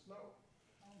in the snow.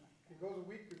 He goes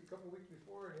a couple weeks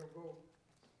before, and he'll go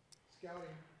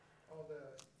scouting all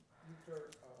the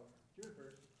Utah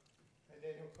junipers, and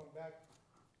then he'll come back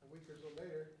a week or so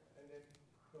later, and then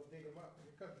he'll dig them up. And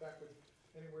he comes back with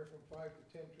anywhere from 5 to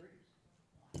 10 trees.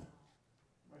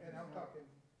 And I'm talking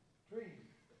trees.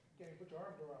 You can't even put your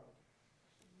arms around them.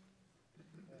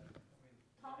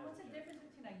 Tom, what's the difference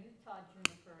between a Utah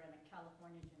juniper and a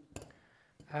California juniper?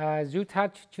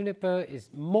 Utah juniper is,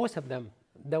 most of them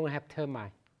don't have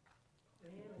termite.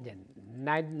 Yeah,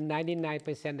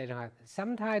 99% they don't have.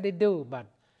 Sometimes they do, but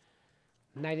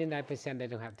 99% they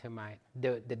don't have termite.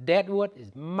 The dead wood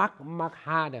is much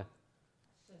harder.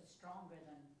 So it's stronger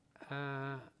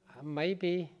than...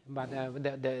 Maybe, but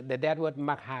the dead wood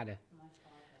much harder. Much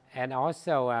harder. And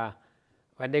also,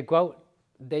 when they grow,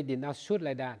 they did not shoot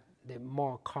like that. They're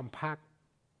more compact.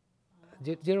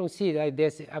 You don't see like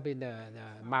this up in the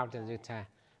mountains, Utah.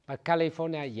 But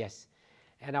California, yes.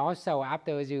 And also,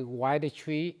 after you wire the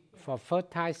tree for first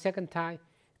time, second time,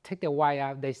 take the wire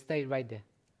out, they stay right there.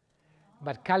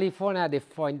 But California, they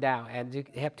fall down, and you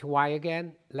have to wire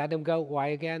again, let them go,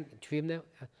 wire again, trim them.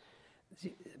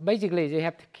 Basically, you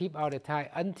have to keep all the time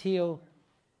until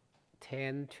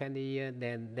 10, 20 years,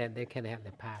 then they can have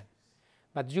the part.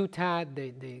 But Utah,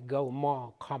 they go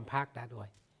more compact that way.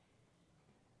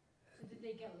 So did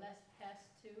they get less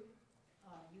pests too,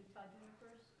 Utah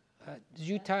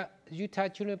junipers? Utah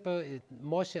juniper is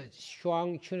most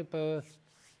strong juniper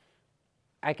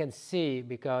I can see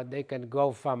because they can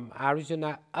go from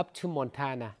Arizona up to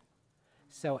Montana.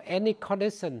 So any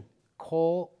condition,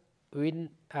 cold, wind,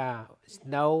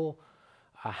 snow,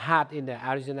 hot in the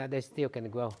Arizona, they still can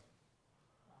grow.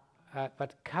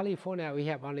 But California, we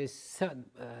have only certain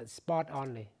spot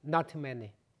only, not too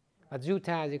many. But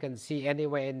Utah, you can see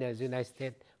anywhere in the United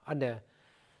States on the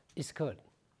East Coast,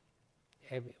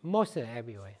 mostly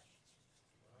everywhere.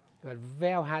 But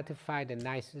very hard to find a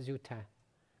nice Utah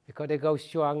because they go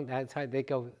strong. That's why they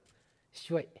go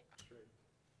straight,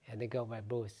 and they go by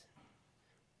bush. Is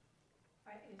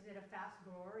it a fast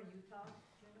grower, Utah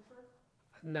juniper?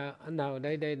 No,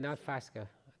 they not faster.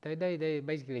 They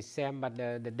basically same, but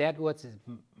the dead wood is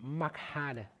much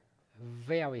harder,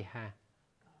 very hard,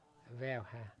 very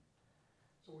hard.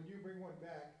 So when you bring one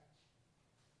back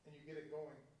and you get it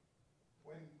going,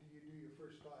 when do you do your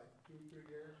first slide? 2, 3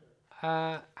 years?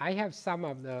 Or? I have some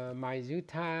of my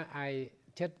Utah, I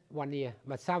just 1 year,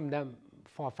 but some of them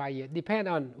 4 or 5 years. Depend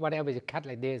on whatever you cut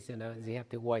like this, you have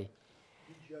to wait.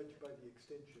 You judge by the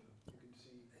extension. You can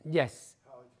see Yes.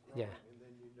 how it's growing, and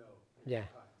then you know. Yeah.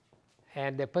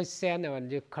 And the percent when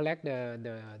you collect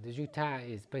the Utah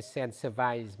is percent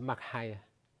survive is much higher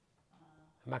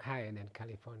than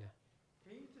California.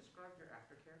 Can you describe your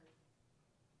aftercare?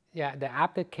 Yeah, the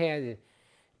aftercare,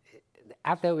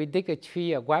 after we dig a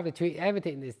tree or grab the tree,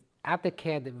 everything is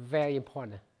aftercare is very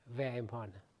important, very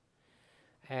important.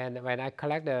 And when I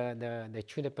collect the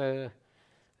juniper,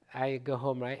 I go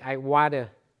home, right? I water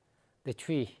the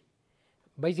tree,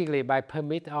 basically by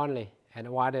permit only, and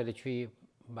water the tree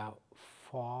about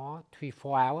 3,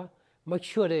 4 hours. Make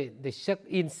sure they suck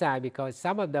inside because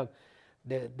some of them,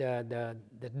 the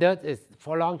dirt is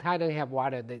for a long time don't have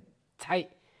water. They tight,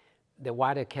 the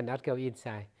water cannot go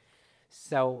inside.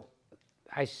 So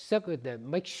I suck with them.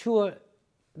 Make sure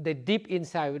they deep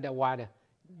inside with the water.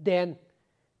 Then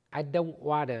I don't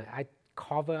water. I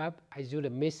cover up. I do the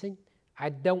missing. I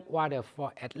don't water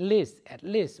for at least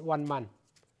 1 month.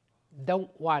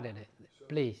 Don't water it,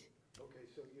 please. Okay,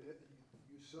 so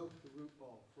you soak the root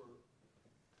ball for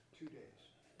 2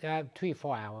 days. 3,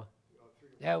 4 hours.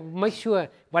 3 or 4 days. Make sure,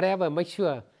 whatever, make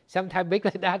sure Sometimes big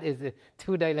like that is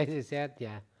 2 days like you said,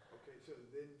 yeah. Okay, so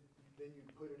then you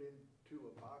put it into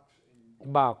a box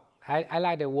and. Box. I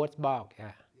like the wood box,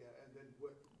 yeah. Yeah, and then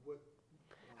what?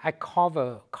 I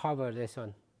cover this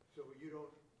one. So you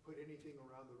don't put anything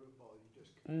around the root ball, you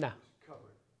just. No. Just cover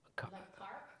it. Like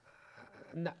tarp?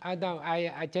 No, I don't.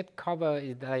 I just cover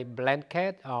it like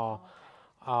blanket or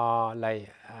like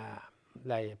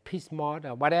piece mold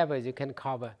or whatever you can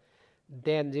cover.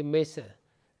 Then you mix it.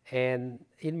 And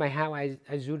in my house,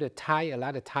 I do the tie, a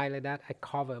lot of tie like that. I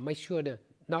cover, make sure the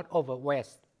not over wet.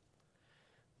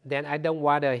 Then I don't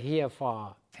water here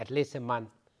for at least a month.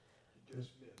 You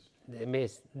just missed.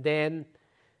 Mist. Then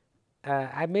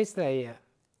I mix like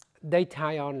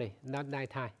daytime only, not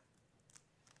nighttime.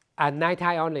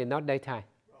 Nighttime only, not daytime.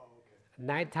 Oh,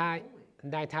 okay.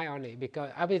 Nighttime only, because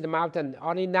up in the mountain,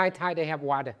 only nighttime they have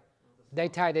water.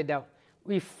 Daytime they don't.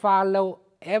 We follow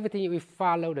everything, we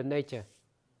follow the nature.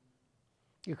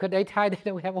 Because daytime they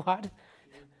don't have water. Do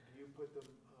you put them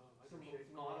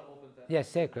under shade?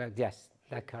 Yes, correct, yes,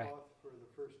 that's Shade correct. cloth for the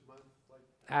first month,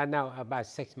 like No, about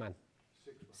 6 months.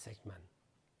 6 months? 6 months.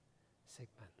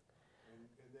 6 months. And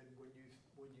then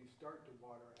when you start to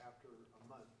water after a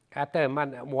month. After a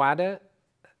month, water,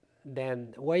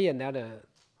 then wait another,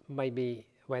 maybe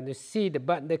when you see the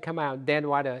bud they come out, then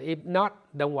water. If not,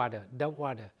 don't water. Don't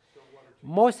water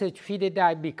Most of the trees they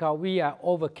die because we are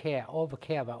overcare.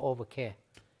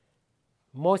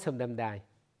 Most of them die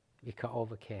because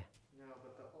overcare. No,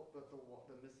 but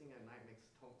the missing at night makes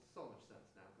so much sense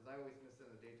now, because I always miss it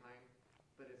in the daytime,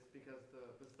 but it's because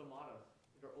the stomata,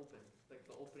 they're open, like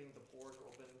the opening, the pores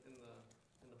are open in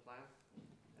the plants,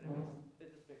 and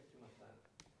it just makes too much sense.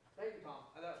 Thank you, Tom.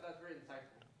 That's very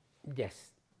insightful.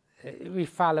 Yes, we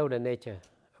follow the nature.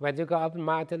 When you go up the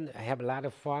mountain, I have a lot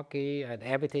of foggy and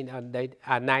everything on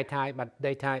nighttime, but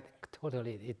daytime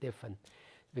totally is different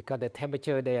because the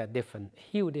temperature they are different,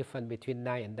 huge difference between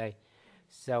night and day.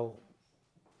 So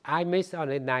I miss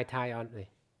only nighttime only,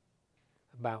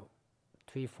 about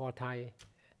 3-4 times,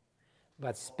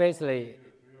 but especially.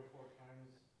 3 or 4 times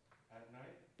at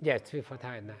night? Yes, 3-4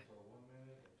 times at night. For 1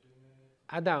 minute or 2 minutes?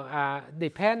 I don't,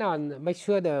 depend on, make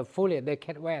sure the foliage they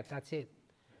get wet, that's it.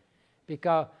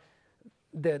 Because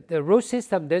the root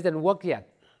system doesn't work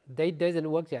yet. They doesn't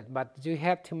work yet, but you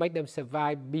have to make them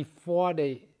survive before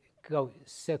they go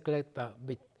circulate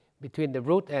between the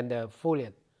root and the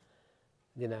foliage,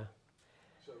 you know.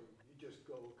 So you just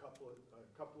go a couple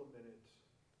of minutes.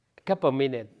 Couple of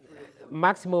minutes,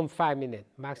 maximum 5 minutes,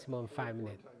 maximum 5 4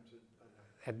 minutes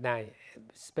times at night,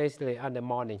 especially on the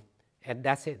morning, and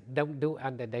that's it. Don't do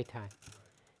on the daytime,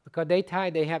 because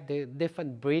daytime they have the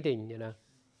different breeding, you know.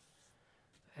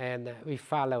 And we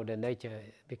follow the nature,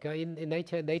 because in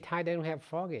nature daytime they don't have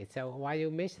foggy, so why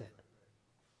you miss it?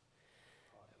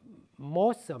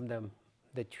 Most of them,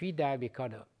 the tree die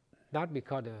because not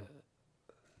because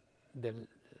the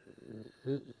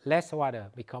less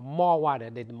water, because more water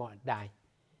they more die.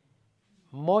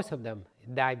 Most of them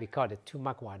die because of too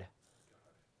much water.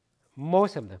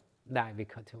 Most of them die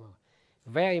because too much.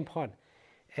 Very important.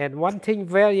 And one thing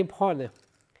very important,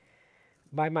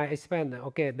 by my experience,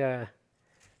 okay, the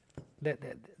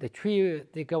tree,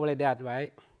 they go like that,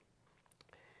 right?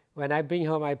 When I bring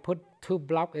home, I put 2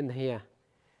 blocks in here.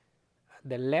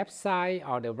 The left side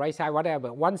or the right side,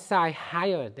 whatever, one side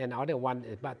higher than the other one,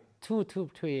 is about 2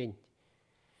 to 3 inches.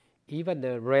 Even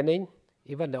the raining,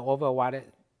 even the overwater,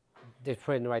 they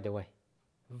drain right away.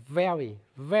 Very,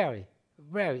 very,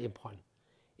 very important.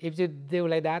 If you do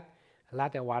like that, a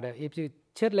lot of water. If you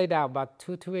just lay down about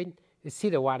 2 inches, you see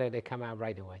the water, they come out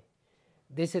right away.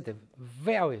 This is a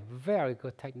very, very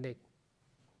good technique.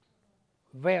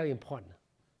 Very important.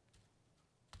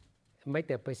 Make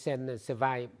the percent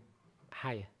survive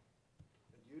higher.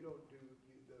 And you don't do,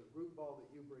 the root ball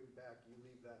that you bring back, you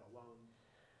leave that alone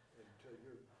until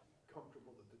you're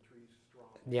comfortable that the tree's strong.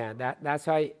 Yeah, that's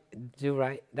why you're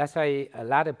right. That's why a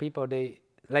lot of people, they,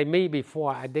 like me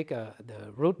before I dig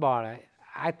the root ball, right?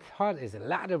 I thought it's a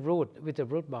lot of root with the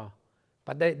root ball,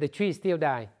 but the tree still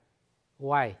die.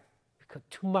 Why? Because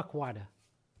too much water.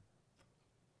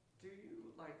 Do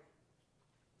you, like,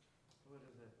 what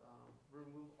is it,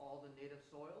 remove all the native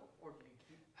soil, or do you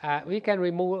keep? We can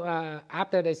remove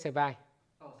after they survive.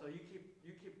 Oh, so you keep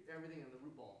everything in the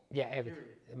root ball? Yeah, everything.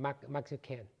 Period. Max you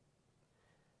can.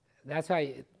 That's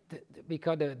why,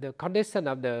 because the condition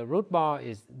of the root ball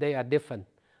is, they are different.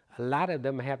 A lot of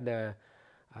them have the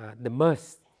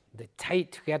must, they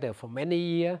tight together for many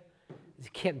years. You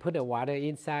can't put the water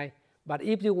inside. But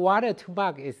if you water too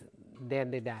much,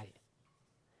 then they die.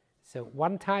 So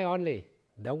one time only,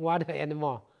 don't water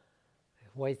anymore.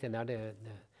 Waste another.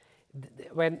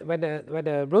 When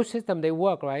the root system they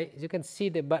work, right, you can see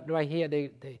the bud right here,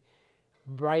 they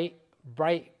bright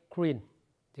green,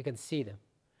 you can see them.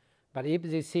 But if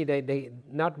you see they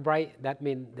not bright, that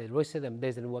means the root system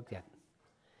doesn't work yet.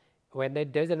 When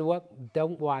it doesn't work,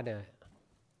 don't water.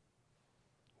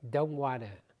 Don't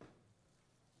water.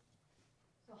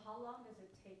 So how long does it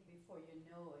take before you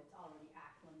know it's already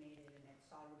acclimated and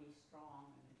it's already strong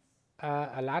and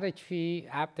it's... A lot of tree,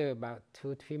 after about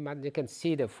 2-3 months, you can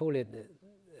see the foliage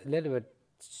a little bit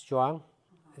strong.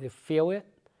 You feel it,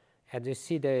 and you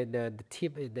see the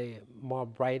tip is more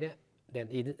brighter than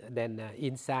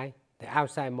inside. The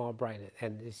outside more brighter,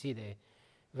 and you see they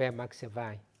very much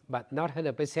survive, but not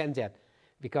 100% yet,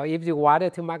 because if you water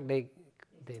too much, they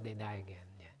die again.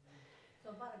 Yeah. So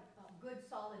about a good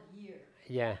solid year.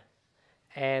 Yeah,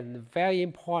 and very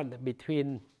important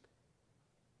between,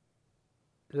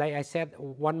 like I said,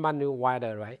 1 month you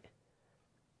water, right?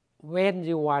 When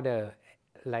you water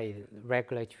like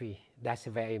regular tree, that's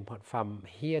very important. From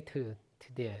here to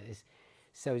there,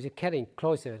 so you're getting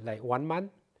closer, like 1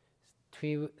 month,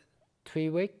 3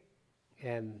 weeks,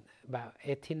 and about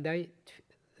 18 days,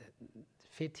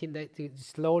 15 days to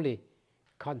slowly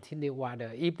continue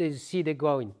water. If they see they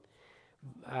growing,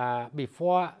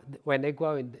 before when they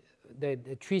grow, the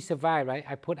tree survive, right?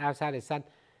 I put outside the sun,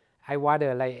 I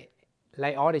water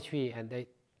like all the tree, and they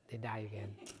die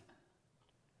again.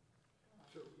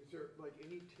 So is there like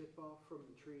any tip off from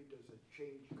the tree? Does it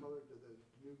change color? Does the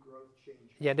new growth change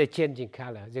color? Yeah, they changing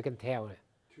color. You can tell it.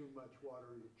 Too much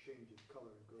water, it changes color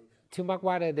and growth. Too much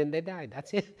water, then they die.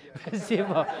 That's it.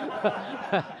 Simple.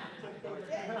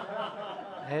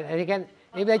 And you can,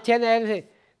 if they change anything,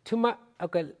 too much,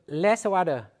 okay, less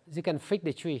water, you can fix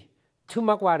the tree. Too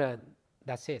much water,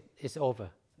 that's it. It's over.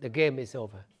 The game is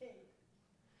over.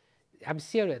 I'm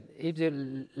serious. If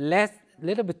you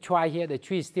little bit try here, the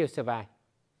tree still survive.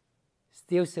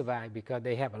 Still survive because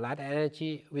they have a lot of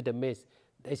energy with the mist.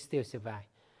 They still survive.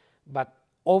 But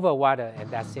over water, and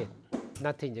that's it.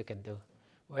 Nothing you can do.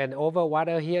 When over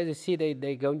water here, you see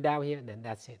they going down here, then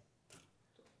that's it.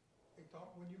 Hey Tom,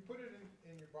 when you put it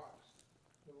in your box,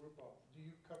 the root ball, do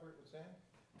you cover it with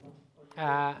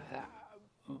sand?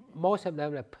 Most of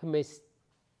them are pumice.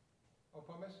 Oh,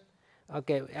 pumice?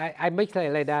 Okay, I make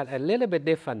like that, a little bit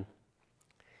different.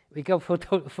 We go for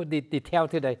the detail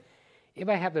today. If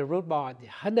I have the root ball,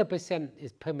 100%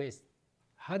 is pumice.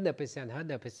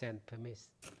 100% pumice.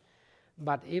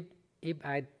 But if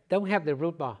I don't have the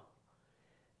root ball,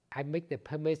 I make the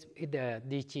pumice with the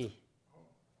DG.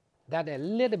 That's a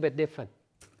little bit different.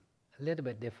 A little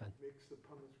bit different. Mix the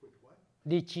pumice with what?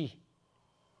 DG.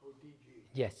 Oh, DG.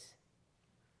 Yes.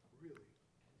 Really?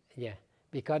 Yeah,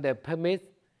 because the pumice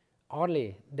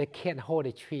only, they can't hold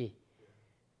the tree.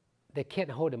 They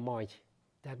can't hold the moisture.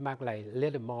 That makes like a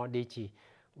little more DG.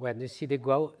 When you see they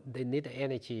grow, they need the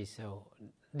energy, so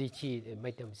DG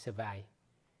make them survive.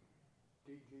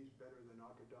 DG is better than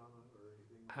Akadama or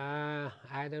anything?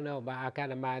 I don't know, but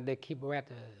Akadama, they keep wet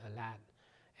a lot.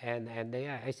 And they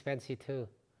are expensive too.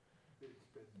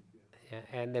 Yeah,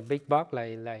 and the big box,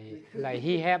 like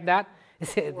he have that, he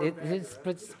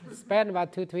spend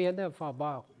about $200-300 for a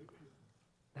box.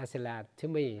 That's a lot to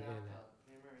me.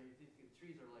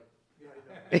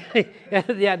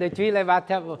 Yeah, the tree like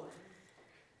bathtub.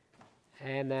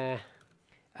 And a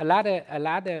lot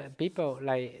of people,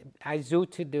 like I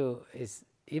used to do, is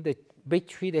if the big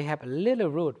tree they have a little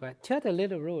root, but just a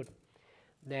little root,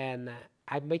 then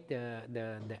I make the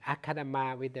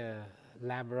akadama with the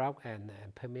lime rock and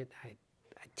permit. I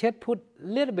just put a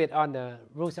little bit on the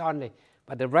roots only,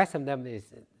 but the rest of them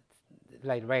is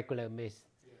like regular mist.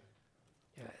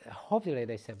 Hopefully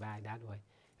they survive that way,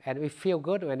 and we feel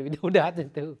good when we do that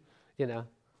too, you know.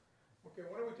 Okay,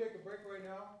 why don't we take a break right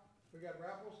now? We got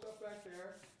raffle stuff back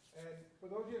there, and for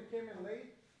those of you that came in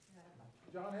late,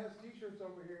 John has T-shirts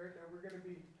over here that we're going to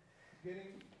be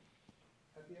getting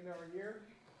at the end of our year,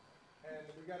 and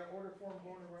we got an order form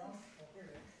going around. Oh, here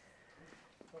it is.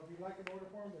 So if you'd like an order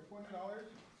form, they're $20.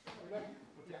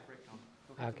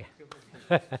 Okay.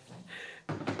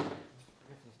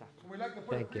 We'd like to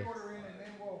put Thank a you. pre-order in, and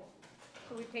then we'll.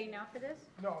 So we pay now for this?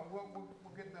 No, we'll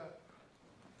get the.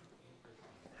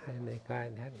 And they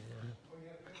got that. Oh,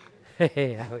 yeah.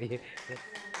 Hey, how are you?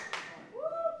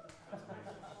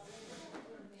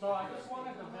 So I just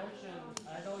wanted to mention,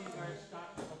 I know you guys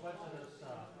got a bunch of this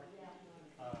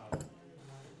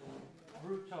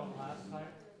root tone last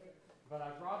time, but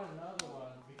I brought another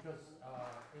one because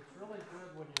it's really good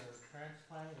when you're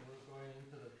transplanting, and we're going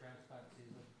into the transplant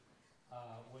season.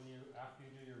 After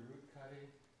you do your root cutting,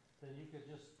 then you could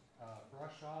just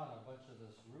brush on a bunch of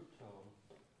this root tone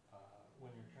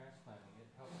when you're transplanting. It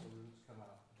helps the roots come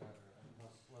out better.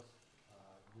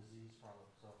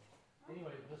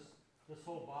 anyway, this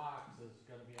whole box is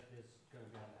gonna be on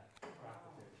that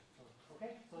graphic there. So,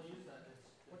 okay, so use that.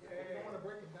 You don't want to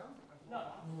break them down? No,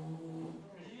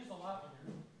 because you use a lot when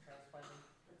you're transplanting.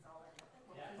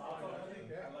 Yeah, it's all right.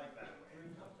 Yeah. I like that way.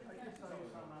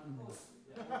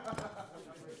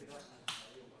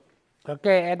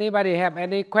 Okay, anybody have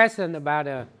any question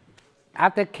about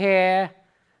aftercare,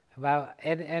 about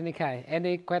any kind,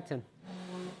 any question?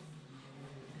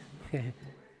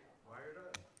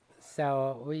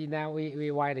 So we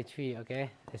wire the tree,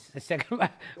 okay? The second one,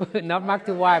 not much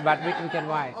to wire, but we can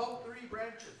wire. All 3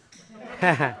 branches. This is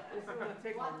gonna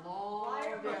take a long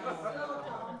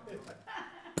demo. This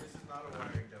is not a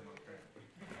wiring demo, okay?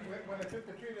 When I took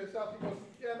the tree to the south, he goes,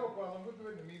 yeah, no problem, we'll do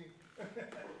it in the meeting.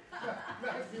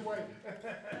 Nice, you wait.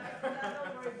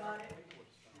 Don't worry about it.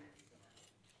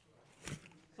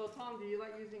 So Tom, do you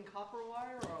like using copper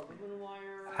wire or aluminum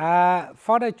wire?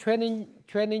 For the training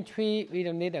tree, we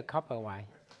don't need a copper wire.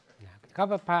 No.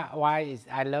 Copper wire is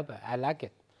I like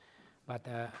it, but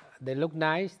they look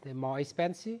nice. They're more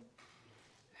expensive.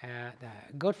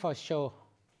 Good for show,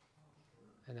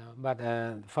 you know. But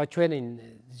for training,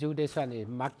 do this one is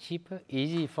much cheaper,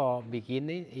 easy for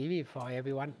beginning, easy for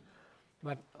everyone.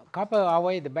 But copper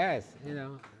always the best, you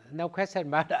know. No question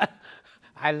about that.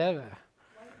 I love it.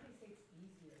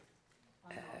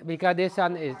 Because this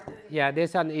one is,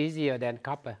 this one easier than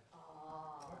copper.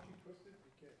 If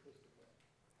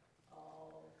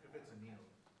it's a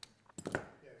needle.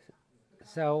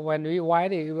 So when we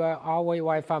wire it, we will always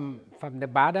wire from the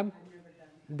bottom.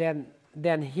 Then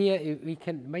here we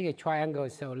can make a triangle,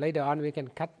 so later on we can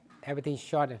cut everything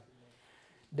shorter.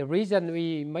 The reason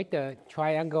we make the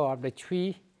triangle of the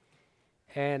tree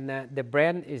and the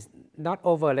branch is not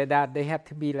over like that, they have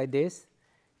to be like this,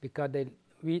 because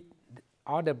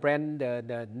all the branch,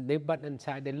 the nib bud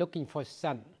inside, they're looking for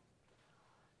sun.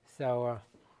 So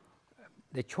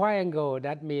the triangle,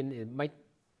 that means it make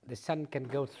the sun can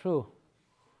go through.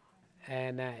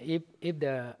 And if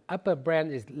the upper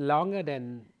branch is longer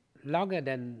than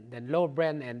lower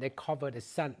branch and they cover the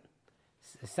sun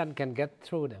can get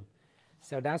through them.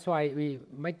 So that's why we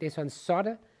make this one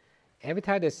shorter. Every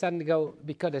time the sun go,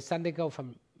 because the sun they go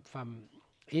from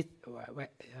east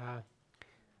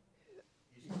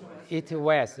to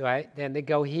west, right? Then they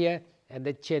go here and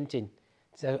they're changing.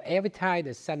 So every time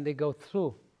the sun they go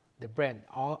through the branch,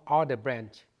 all the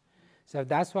branch. So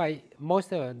that's why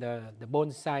most of the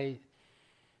bonsai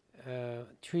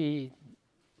tree,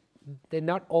 they're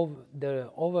not over,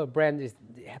 the over branch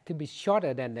they have to be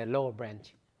shorter than the lower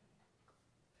branch.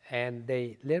 And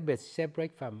they little bit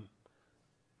separate from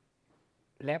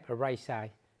left or right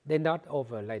side. They're not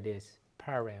over like this,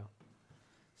 parallel.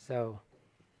 So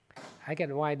I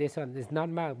can wire this one. It's not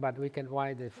marked, but we can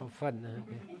wire it for fun.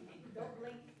 Okay. Don't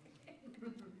blink.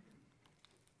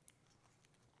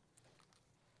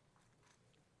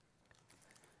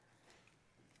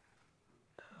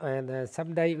 And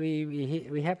someday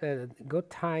we have a good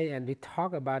time and we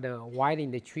talk about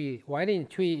widening the tree. Widening the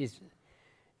tree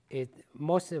is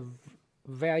most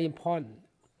very important,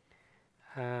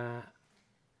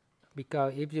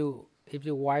 because if you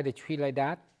wide the tree like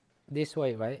that, this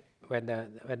way, right? When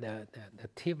the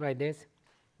tip like this,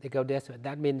 they go this way.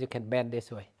 That means you can bend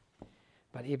this way.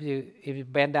 But if you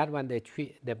bend that one, the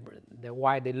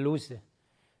wire they lose,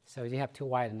 so you have to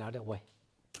wide another way.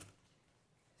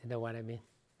 You know what I mean?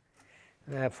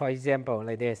 For example,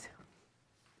 like this.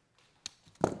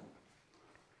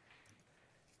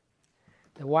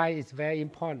 The wire is very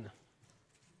important.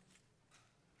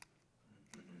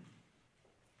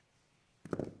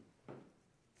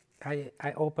 I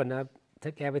open up,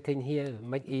 take everything here,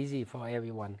 make easy for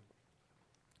everyone.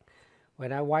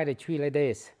 When I wire the tree like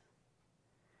this,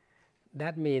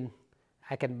 that means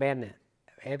I can bend it.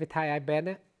 Every time I bend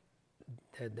it,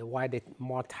 the wire is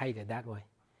more tighter that way.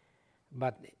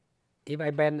 But if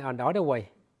I bend on the other way,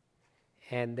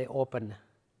 and they open,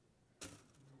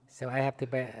 so I have to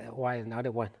wire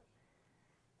another one.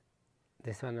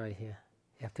 This one right here.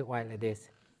 You have to wire like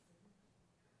this.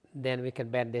 Then we can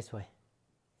bend this way.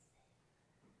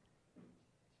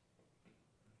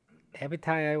 Every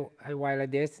time I wire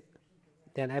like this,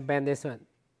 then I bend this one.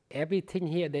 Everything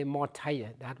here, they're more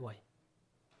tighter that way.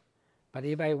 But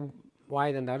if I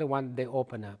wire another one, they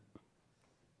open up.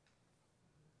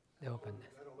 They open this.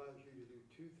 That allows you to do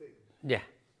 2 things. Yeah.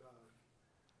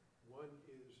 One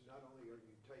is not only are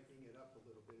you tightening it up a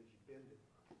little bit as you bend it,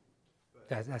 but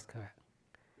That's correct.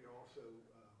 you also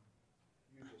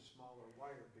use a smaller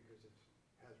wire because it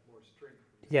has more strength.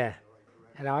 Yeah.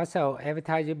 And also, every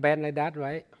time you bend like that,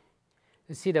 right?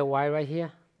 You see the wire right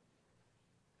here?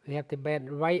 We have to bend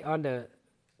right on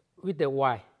with the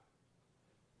wire.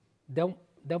 don't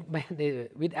bend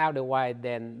it without the wire,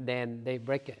 then they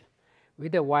break it.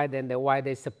 With the wire, then the wire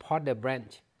they support the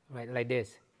branch, right, like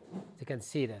this. You can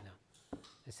see that now.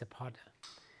 They support it.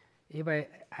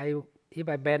 If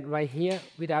I bend right here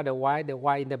without the wire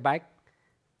in the back,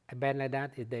 I bend like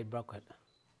that, they broke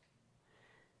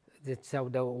it. So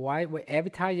the wire,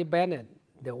 every time you bend it,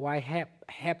 the wire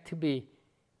have to be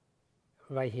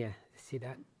right here. See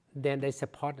that? Then they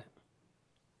support it.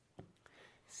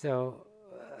 So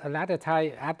a lot of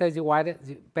time after you wire it,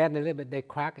 you bend a little bit, they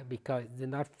crack it because they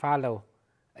not follow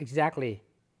exactly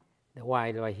the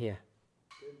wire right here.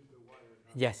 Bend the wire,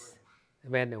 not Yes,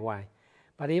 bend the wire.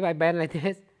 But if I bend like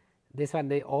this one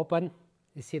they open.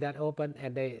 You see that open,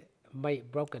 and they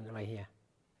make broken right here.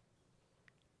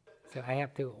 So I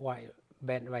have to wire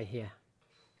bend right here.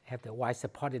 I have the wire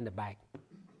support in the back.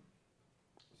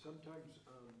 Sometimes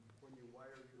when you wire,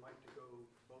 you like to go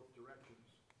both directions,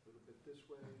 a little bit this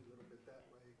way, a little bit that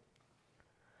way.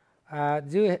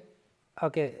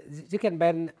 You can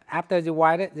bend after you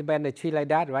wire it. You bend the tree like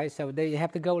that, right? So they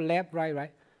have to go left,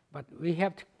 right. But we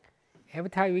have to every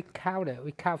time we count it.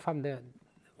 We count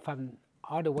from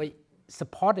all the way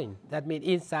supporting. That means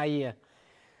inside here,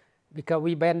 because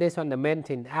we bend this on the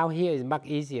mountain. Out here is much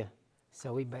easier,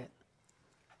 so we bend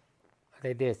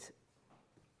like this.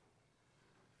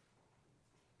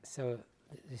 So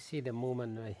you see the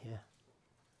movement right here.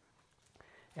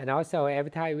 And also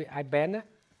every time I bend it,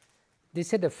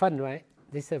 this is the fun, right?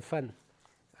 This is the fun.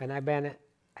 When I bend it,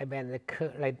 the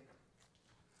curve like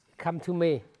come to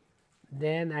me.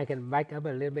 Then I can back up a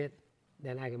little bit.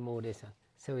 Then I can move this one.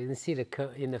 So you can see the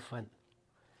curve in the front.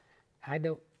 I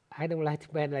don't like to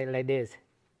bend like this.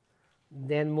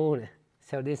 Then move it.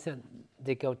 So this one,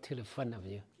 they go to the front of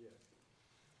you. Yeah.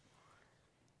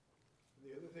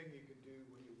 The other thing you can do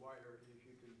when you wire is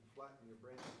you can flatten your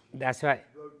branches. That's right.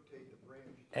 Rotate the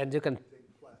branch. And you can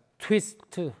twist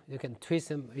too. You can twist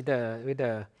them with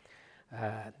the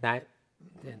knife.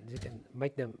 Then you can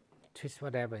make them twist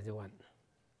whatever you want.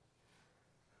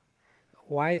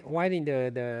 Wiring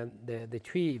the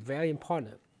tree very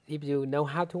important. If you know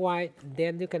how to wire,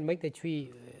 then you can make the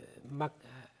tree much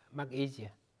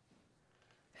easier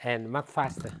and much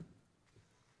faster.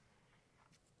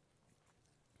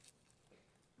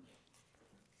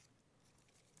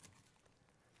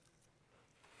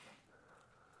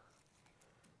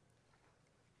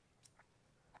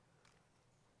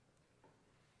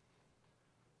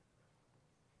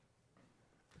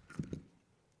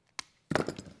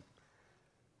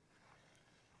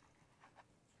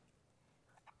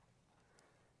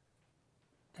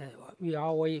 We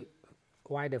always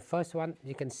wire the first one.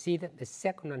 You can see that the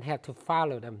second one have to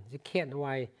follow them. You can't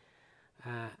wire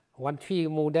one tree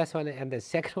move this one and the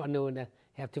second one move that.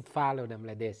 Have to follow them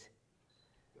like this.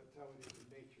 That's how it is in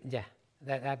nature.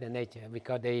 Yeah, that's the nature,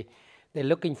 because they're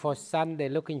looking for sun, they're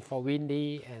looking for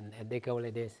windy, and they go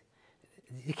like this.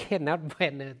 You cannot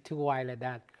bend two wire like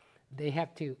that. They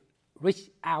have to reach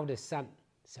out the sun,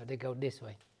 so they go this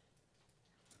way.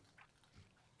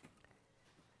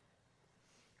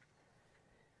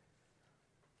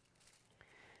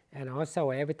 And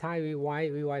also every time we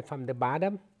wire from the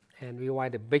bottom, and we wire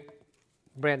the big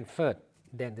branch first,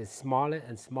 then the smaller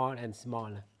and smaller and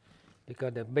smaller,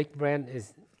 because the big branch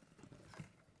is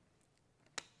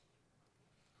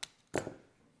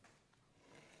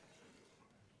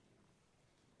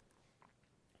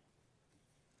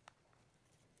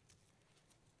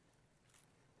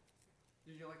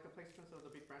Did you like the placements of the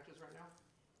big branches right now?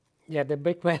 yeah, the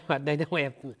big branch, but they don't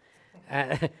have Do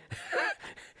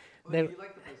you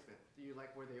like the placement? Do you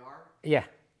like where they are? yeah.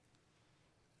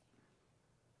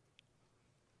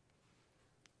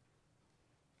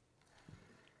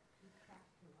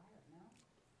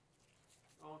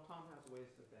 Oh, Tom has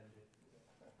ways to bend it.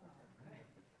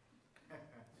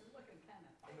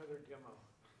 Another demo.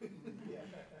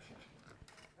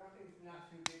 Nothing's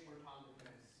not too big for Tom to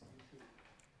fix.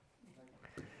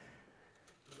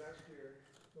 Last year,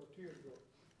 no, 2 years ago,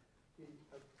 he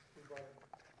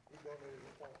donated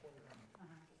a California one,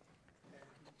 and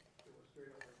it was straight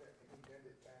over that, and he bent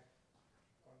it back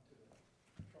onto the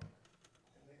trunk,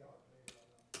 and they got made it on,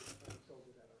 and sold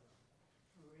it at a.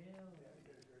 Really? Yeah, he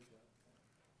did a great job.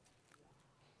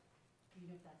 Do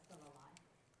you know if that's still alive?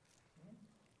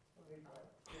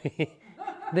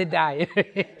 They die. I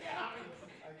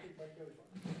think my goes on.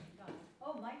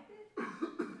 Oh, Mike did?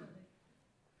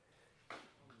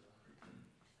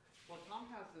 Well, Tom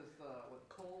has this with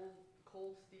cold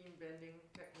steam bending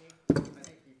technique. I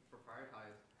think he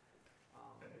proprietized.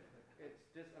 It's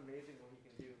just amazing what he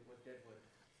can do with deadwood.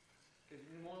 Because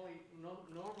normally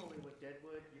with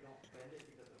deadwood you don't bend it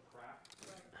because of crack.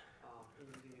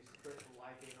 you strip the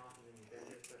lighting off and then you bend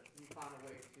it, but you found a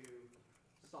way to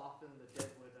soften the dead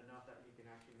wood enough that you can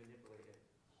actually manipulate it.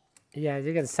 Yeah,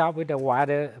 you can soak with the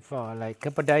water for like a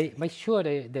couple of days. Make sure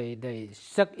they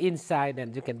suck inside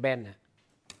and you can bend it.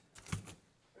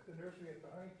 At the nursery at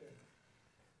Huntington,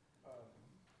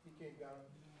 he came down,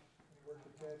 he worked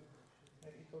with Ted,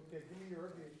 and he told Ted, give me your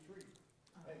ugliest tree.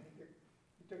 And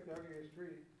he took the ugliest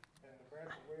tree, and the branch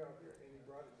was way out there, and he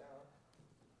brought it down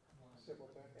several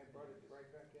times, and brought it right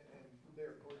back in, and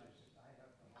they're gorgeous.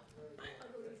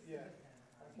 Yeah.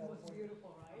 Most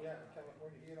beautiful, right? Yeah, in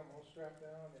California, he had them all strapped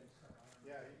down, and,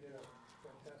 yeah, he did a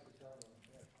fantastic job on it,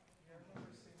 yeah. Yeah, I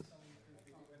remember seeing some YouTube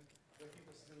video when he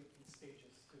was doing it in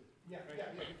stages too. Yeah, Right.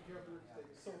 yeah, yeah, you have to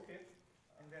Soak it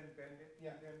and then bend it,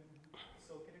 Yeah. and then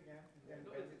soak it again, and then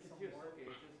No, bend it's it some continuous more.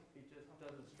 soaking, it just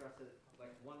doesn't stress it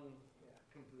like one Yeah.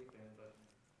 complete bend, but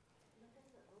Look at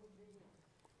the old video.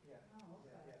 Yeah, Oh,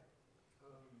 yeah, okay.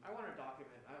 yeah. I want to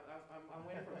document. I'm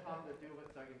waiting for Tom to do it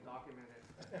so I can document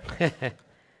it.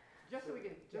 Just so we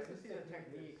can, just to see the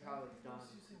technique, how it's done.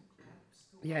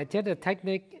 Yeah, just the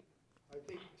technique, I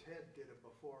think Ted did a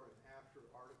before and after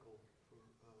article for,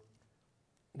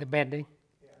 the bending.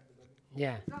 Yeah,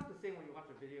 Yeah. It's not the same when you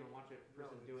watch a video and watch a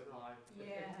person do it it's not. live.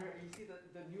 Yeah. You see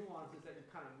the nuances that you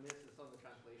kind of miss in some of the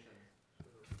translations.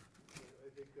 I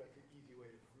think that's an easy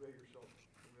way to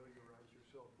familiarize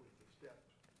yourself with the steps.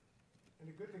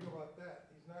 And the good thing about that,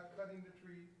 he's not cutting the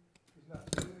tree, he's not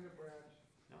splitting the branch.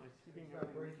 No, it's keeping It's it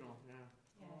not original. Yeah.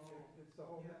 It's the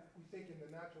whole, he's taking the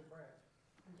natural branch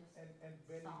and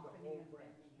bending the whole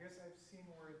branch. Yes, I've seen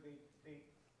where they,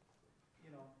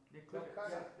 you know, They They'll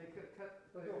cut yeah, it. they could cut.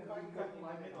 They'll do a cut pine in cut the in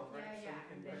the middle, middle, right? right? Yeah, So yeah, you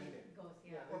can and then bend it. it goes,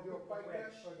 Yeah, yeah. they'll do a pike cut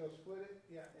wedge. or they'll split it,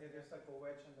 yeah, And there's like a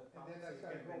wedge on the top, then so that's you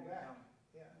gotta can go bend it back. down.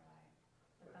 yeah.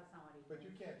 Right. But that's not what he did. But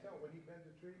you can't tell, when he bends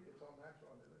the tree, it's all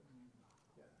natural under it.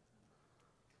 Yeah.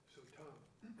 So Tom,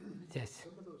 Yes.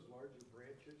 some of those larger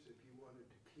branches, if you wanted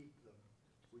to keep them,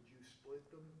 would you split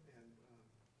them and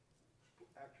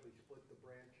actually split the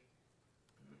branch?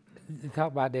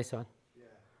 Talk about this one. Yeah.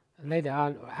 Later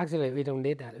on, actually, we don't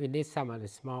need that. We need some of the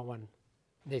small one.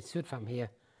 They shoot from here.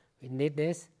 We need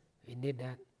this. We need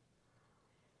that.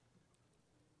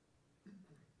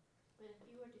 But if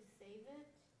you were to save it,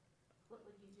 what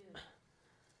would you do?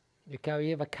 Because we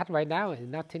have a cut right now. It's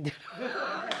nothing. You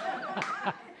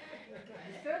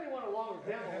said you want a longer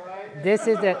demo, right? This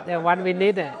is the one we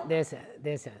need.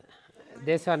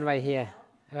 This one right here.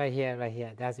 Right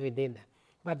here. That's we need.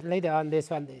 But later on, this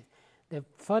one, the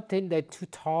first thing, they're too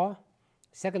tall.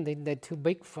 Second thing, they're too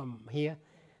big from here.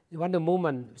 You want the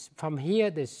movement from here,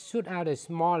 they shoot out the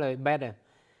smaller, better.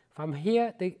 From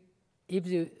here, if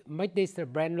you make this the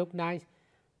brand look nice,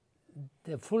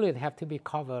 the foliage have to be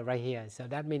covered right here. So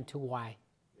that means too wide.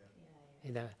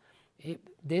 You know, if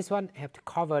this one have to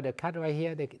cover the cut right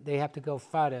here. They have to go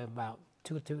further, about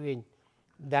 2 inch.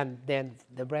 Then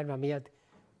the brand from here,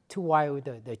 too wide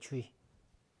with the tree.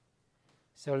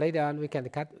 So later on we can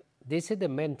cut. This is the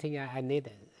main thing I need,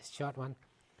 a short one.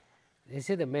 This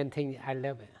is the main thing I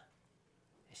love,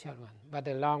 a short one. But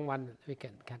the long one we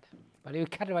can cut. But if we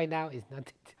cut right now, it's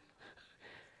not.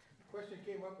 Question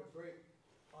came up at break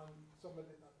on some of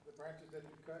the branches that you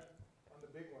cut, on the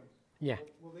big ones. Yeah.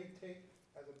 Will they take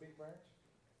as a big branch?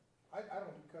 I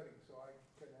don't do cutting, so I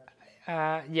couldn't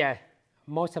answer. Yeah,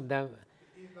 most of them.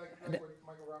 Like what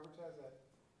Michael Roberts has that.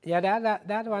 Yeah,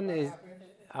 that one is. half inch?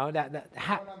 Oh, One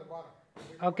on the bottom.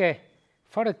 Okay,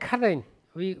 for the cutting,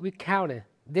 we count it.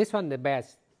 This one the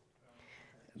best.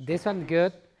 This one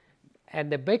good,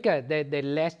 and the bigger the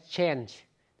less change.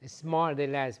 The smaller the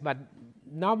less. But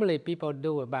normally people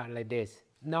do about like this.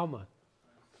 Normal,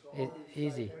 it's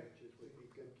easy. Branches would be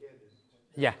good candidates.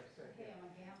 Yeah, Okay, I'm a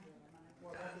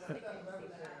gambler. I'm gonna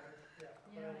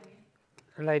you know what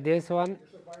I mean? like this one. Your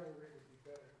survival rate would be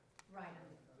better. Right,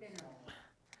 I'm thinner.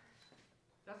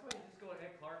 That's why you just go to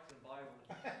Ed Clark's and buy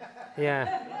one.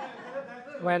 Yeah.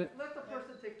 When Let the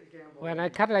person take the gamble. when I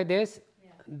cut like this,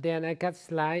 Yeah. then I cut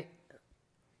slide.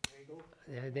 Angle?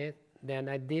 Like that. Then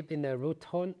I dip in the root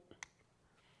tone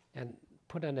and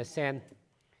put on the sand.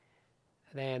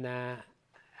 Then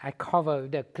I cover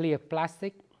with the clear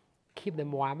plastic, keep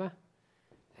them warmer,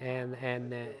 and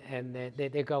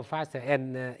they go faster.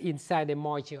 And inside the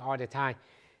moisture all the time.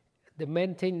 The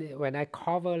main thing when I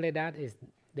cover like that is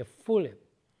the foliage.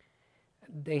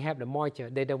 They have the moisture.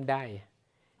 They don't die.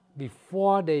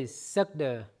 Before they suck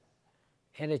the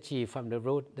energy from the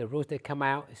roots they come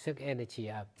out, suck energy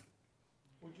up.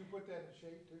 Would you put that in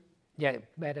shade too? Yeah,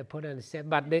 better put on the shade.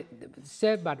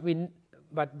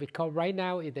 But because right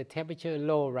now is the temperature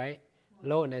low, right?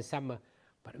 Low in the summer,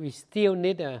 but we still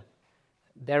need a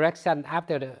direction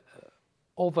after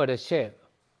over the shade.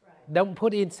 Don't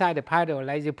put inside the puddle,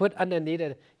 like you put underneath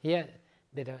it here,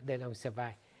 they don't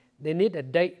survive. They need a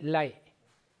daylight,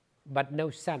 but no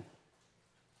sun.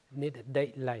 Need a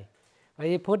daylight.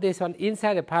 When you put this one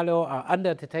inside the puddle or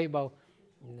under the table,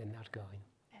 they're not going.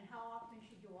 And how often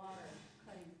should you water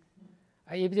cuttings?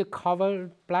 If you cover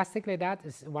plastic like that,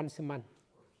 it's once a month.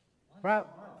 Right?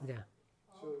 Yeah.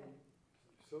 So you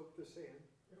soak the sand,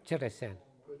 Just like sand.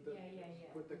 put the,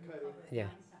 put the cutting, Yeah.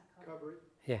 cover it.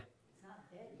 Yeah. It's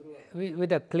not dead.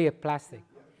 With a clear plastic.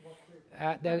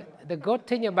 The good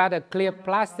thing about a clear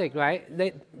plastic, right?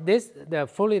 The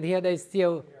foliage here, they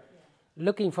still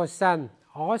looking for sun.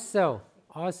 Also,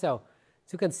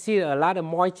 you can see a lot of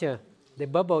moisture, the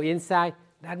bubble inside.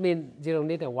 That means you don't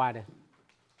need the water.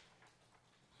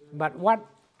 But what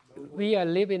we are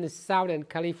living in Southern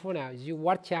California, you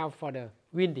watch out for the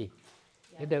windy.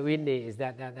 If the windy is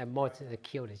that moisture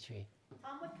kill the tree.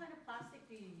 Tom, what kind of plastic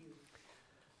do you use?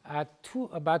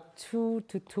 About 2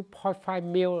 to 2.5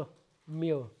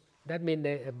 mil. That means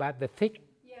about the thick.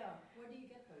 Yeah, where do you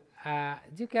get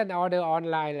those? You can order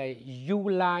online like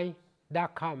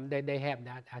uline.com. They have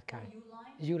that kind.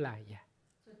 Uline, yeah.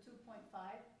 So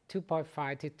 2.5?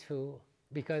 2.5 to 2,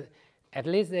 because at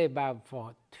least they about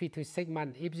for 3 to 6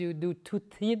 months. If you do too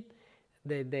thin,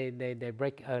 they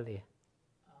break earlier.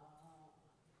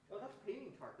 Oh, that's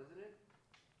painting tart, isn't it?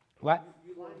 What?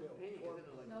 You line painting, isn't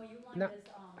it? Like No,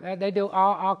 Uline is They do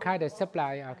all kind of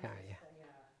supply, all kind, yeah.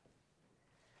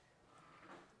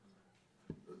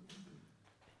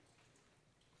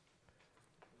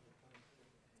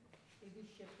 They do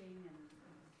shipping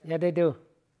and Yeah, they do.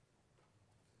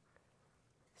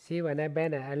 See, when I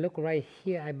bend it, I look right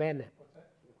here, I bend it.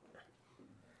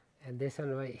 And this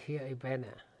one right here, I bend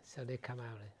it. So they come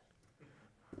out.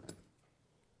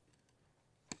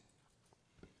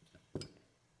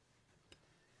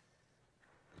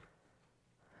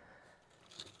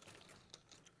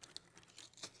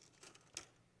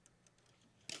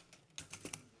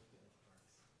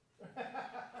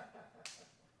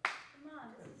 come on,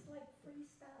 this is like free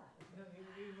stuff. It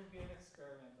will be an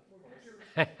experiment, of course.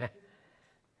 I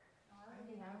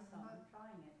already have some. I'm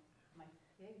trying it. My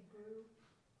fig grew.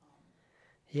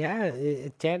 Yeah,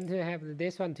 it tend to have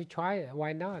this one to try it.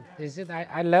 Why not? Is it?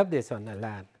 I love this one a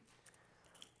lot.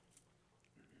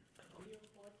 3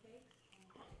 or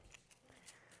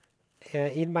 4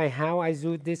 cakes. In my house, I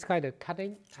do this kind of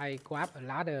cutting. I grab a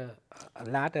lot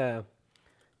of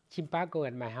chimpago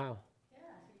at my house.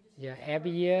 Yeah,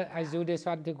 every year I do this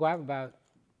one to grab about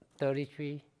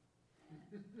 33.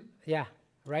 Yeah,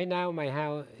 right now my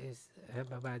house is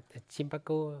about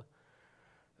chimpago.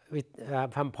 With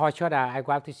from Portugal, I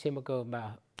grab to chimpago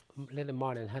about a little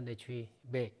more than 100 trees,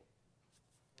 big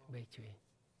tree.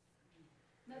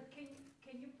 Now, can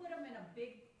you put them in a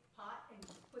big pot and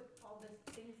put all the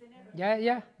things in it?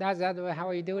 Yeah, that's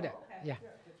how you do that. Oh, okay. Yeah,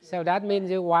 so that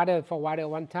means you water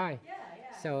one time. Yeah.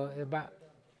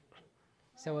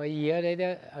 So a year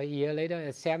later, at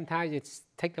the same time, you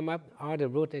take them up, all the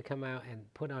roots they come out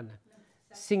and put on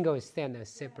a single stand,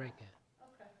 separate. Okay.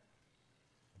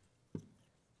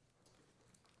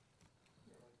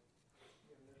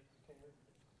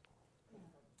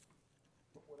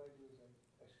 What I do is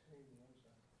I screen the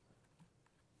inside.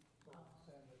 So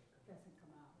sand Doesn't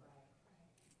come out right.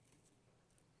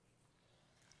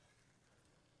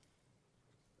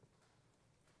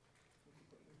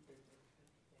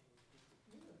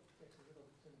 takes a little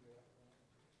cinder out.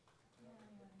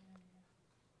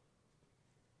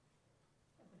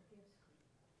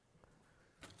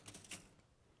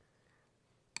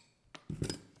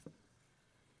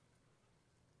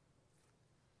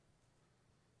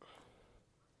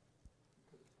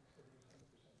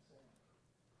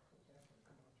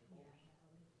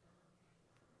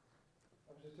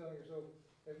 I was just telling you, so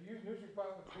if you use nursery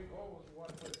pot with big holes, you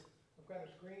want to put some kind of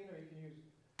screen, or you can use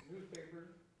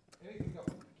newspaper, anything to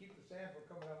keep the sand from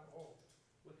coming out the hole.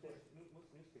 What's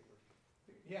newspaper?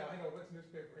 Yeah, I know, what's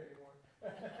newspaper anymore?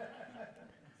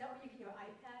 Is that when you get your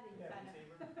iPad and you kind of?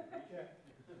 Yeah,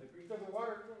 because the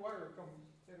water will come,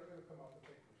 it'll come out the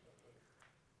paper.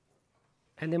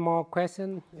 Any more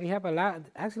questions? We have a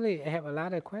lot. Actually, I have a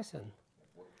lot of questions.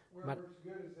 Where it works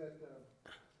good is that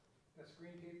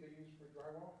screen tape they use for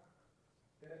drywall.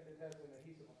 It has an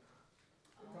adhesive on it.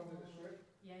 It comes in a strip.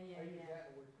 Yeah. I use that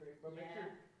and it works great. But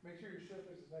make sure your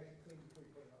surface is nice and clean before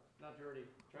you put it on. Not dirty.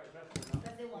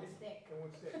 Because they won't stick. It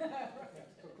won't stick. Yeah,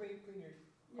 so clean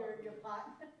Your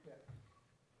pot. Yeah.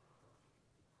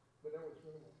 But that works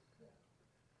really well. Yeah.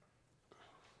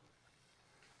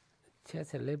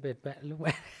 Just a little bit back. It's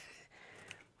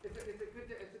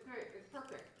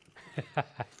perfect. I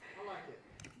like it.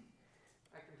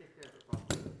 I can take care of it properly.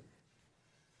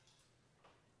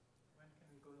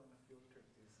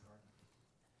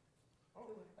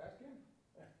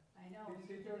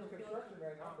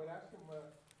 but ask him,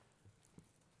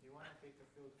 You want to take a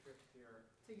field trip to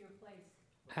your place.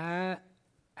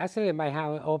 Actually, my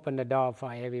house open the door for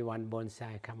everyone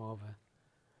bonsai come over.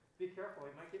 Be careful,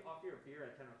 he might get off your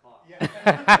beer at 10 o'clock. yeah. You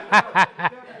have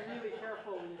to be really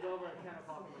careful when you go over at 10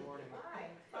 o'clock in the morning. Why?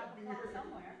 5 o'clock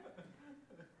somewhere.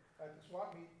 At the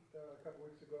swap meet a couple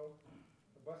weeks ago,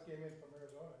 the bus came in from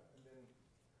Arizona and then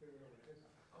they went over to his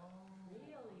house.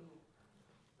 Really?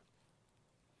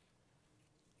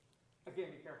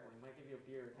 Again, be careful, he might give you a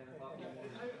beer at 10 o'clock in the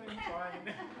morning. I'm fine.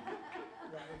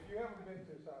 Yeah, if you haven't been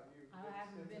to his house, I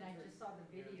haven't been, I just saw the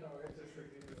video. No, it's a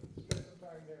trick deal. Spend some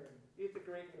time there and He's a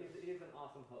great, he's an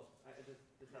awesome host. I just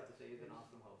have to say, he's an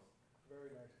awesome host.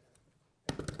 very nice guy.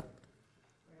 And he's kind.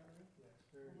 Really? Yes,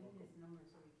 I very need local. his number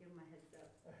so we give him a heads up.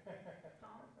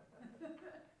 Tom?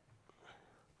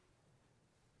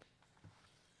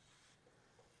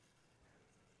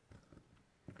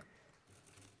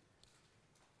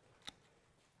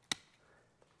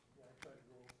 Yeah, I try to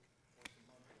go once a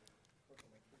month or something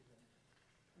like three times.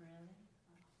 Really?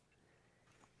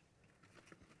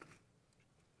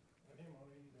 And him, I'll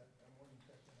eat that morning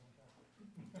session on time.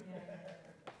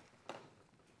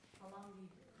 How long do you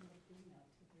end up doing that,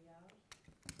 2-3 hours?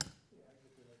 Yeah, I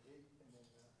get there like 8 and then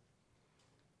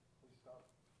we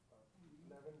stop about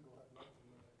 11, go have lunch and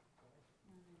then go.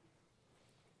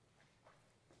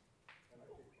 And I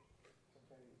take some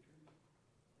kind of retreat.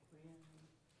 Really?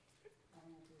 I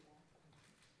wanna do that.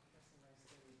 That's a nice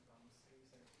thing with stays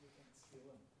that you can't steal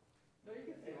them. No, you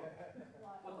can say that.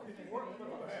 Well, Work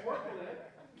with it.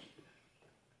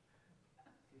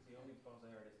 He's the only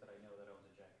bonsai artist that I know that owns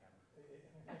a jackhammer.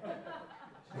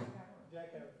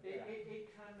 Jackhammer.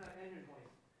 8-ton engine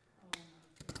hoist.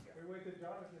 We went to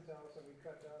Jonathan's house and we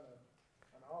cut down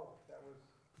an olive that was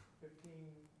 15,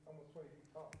 almost 20 feet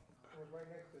tall. It was right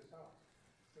next to his house.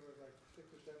 There was like 6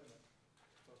 or 7 of them.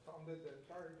 So Tom did the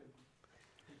charge and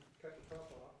he cut the top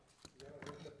off. The other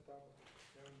one cut the top off.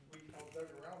 And we all dug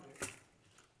around it.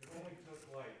 It only took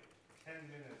like 10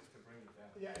 minutes to bring it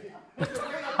down. Yeah, yeah.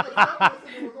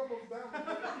 It was almost down.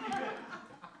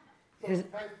 So we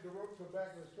tied the rope to the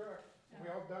back of his truck. We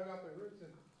all dug out the roots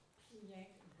and Yank.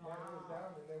 now it was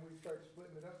down, and then we started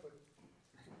splitting it up, but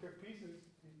we took pieces,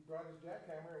 he brought his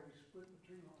jackhammer, and we split the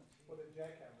tree with a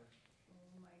jackhammer. Oh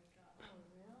my God. Oh,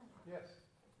 really? Yes.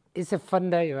 It's a fun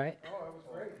day, right? Oh, it was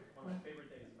great. One of my favorite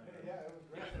days of my life. Yeah, it was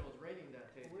great. Yes, it was raining that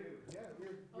day We too. Yeah, we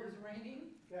were, Oh, it was raining?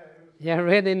 yeah, it was Yeah,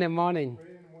 red in the morning.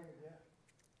 great in the morning, yeah.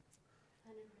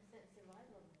 100%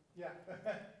 survival. Yeah.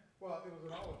 Well, it was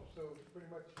an olive, so it's pretty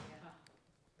much, Yeah.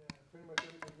 pretty much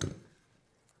everything good.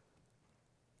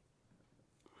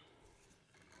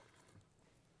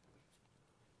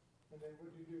 And then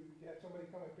what'd you do? You had somebody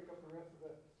come and pick up the rest of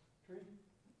the tree?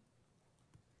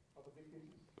 All the big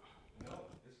pieces?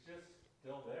 No, it's just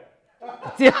still there.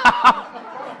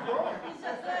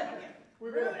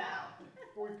 We're gonna,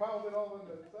 we piled it all on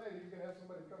the side, he's gonna have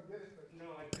somebody come get it, but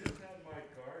No, I just had my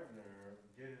gardener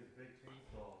get his big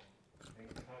chainsaw and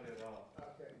cut it up.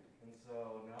 okay. And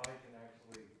so now I can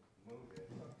actually move it.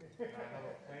 And I have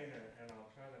a planer and I'll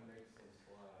try to make some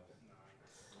slabs.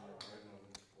 Right on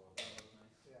this club.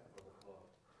 Yeah. For the club.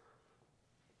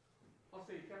 Oh,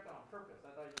 so you kept it on purpose. I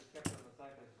thought you just kept it on the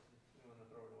side because you didn't want to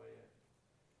throw it away yet.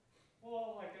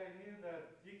 Well, like I knew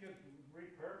that you could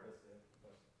repurpose it,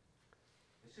 but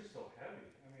it's just so heavy.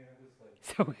 I mean, it was like,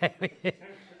 So heavy.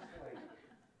 it's just like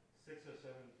 6 or 7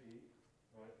 feet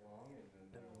right long, and then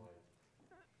they're like,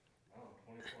 I don't know,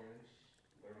 24-inch,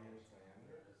 30-inch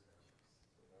diameter.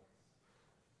 So that's,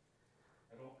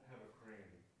 I don't have a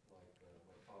crane like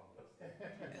Tom does.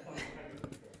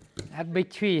 That big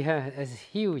tree, huh? It's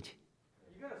huge.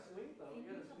 You got a swing though. You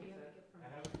got a swing set. I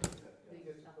haven't done that He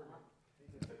yet. gets a permit.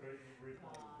 It's a great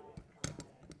replanting tool.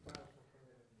 Files for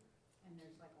permit. And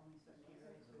there's like only certain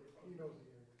areas where you He knows the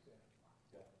areas, yeah.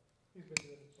 Yeah. He's been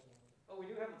doing it so long. Oh, we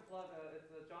do have a plug.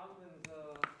 It's Jonathan's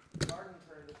garden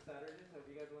turn this Saturday. So if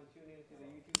you guys want to tune into the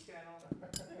YouTube channel, you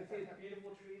can see his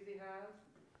beautiful trees he has.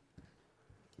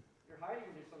 You're hiding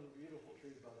under some beautiful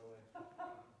trees, by the way,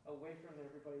 away from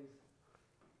everybody's.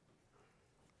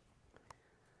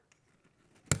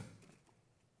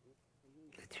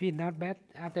 The tree not bad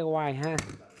after a while, huh?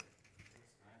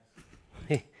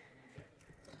 And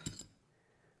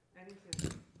he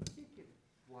says, he can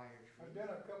wire I've trees. done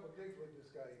a couple digs with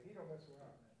this guy, he don't mess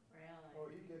around. Really? Oh,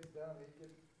 he gets down, he can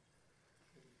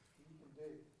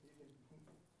dig, he can.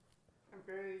 I'm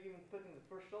barely even putting the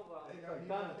first shovel out. I He's know, like, he-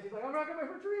 done. He's like, I'm not going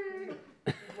for tree.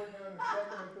 He's working on the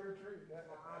second or third tree. Yeah,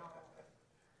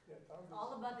 Tom is.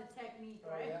 All about the technique,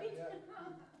 Oh, right? yeah, yeah.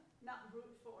 Not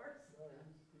brute force. No,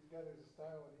 he's got his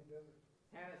style and he does it.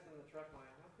 Hannah's in the truck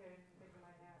line. Okay, I'm taking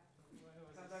my hat.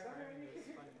 He's like, describing okay. it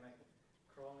is funny, like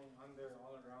crawling under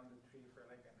all around the tree for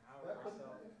like an hour That or was,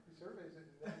 so. he surveys it,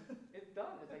 and then, It's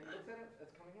done. It's like he looks at it.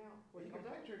 It's coming out. well, he It can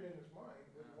comes out. picture it in his mind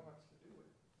what he wants to do with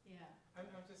it. Yeah. I'm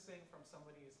just saying from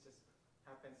somebody who's just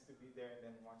happens to be there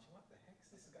and then watching, what the heck's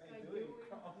this guy Guy doing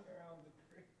doing? crawling around the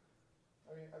tree?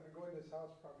 I mean, I've been going to this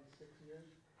house probably 6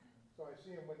 years, so I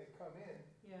see them when they come in,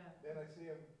 Yeah, then I see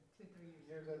them 2, 3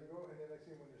 years. years ago, and then I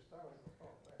see them when they're starting.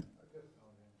 I go,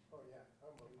 oh man, oh yeah,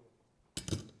 unbelievable.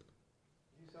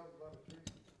 He sells a lot of trees,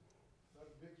 a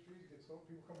lot of big trees get sold.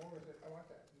 People come over and say, I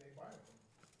want that, and they buy them.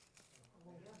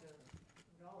 Well, yeah, they're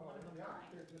all one of them Yeah,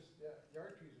 mine. they're just, yeah,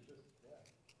 yard trees are just, yeah.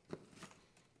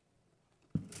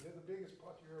 They're the biggest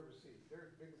pots you ever see.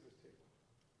 They're as big as this table.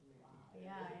 Yeah,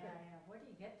 yeah, yeah. Where do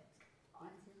you get those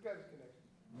pots? He's got his connection.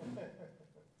 And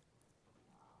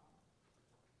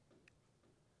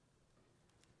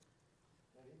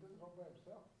he does it all by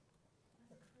himself.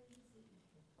 That's crazy.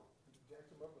 He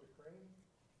jacks them up with a crane,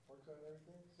 works on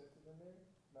everything, sets it in there.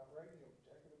 Not right, he'll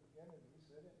jack it up again and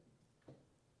reset it.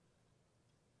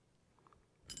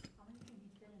 How many can he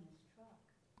fit in his truck?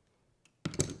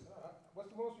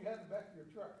 What's the most you had in the back of your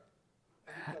truck?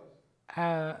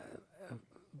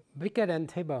 Bigger than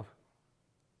table.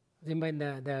 You mean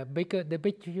the big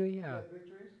tree? Yeah, big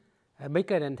trees?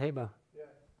 Bigger than table. Yeah.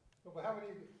 No, but how many,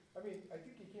 I mean, I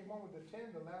think he came home with the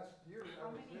 10 the last year. How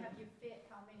many have you fit?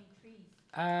 How many trees?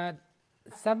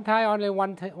 Sometimes only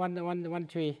one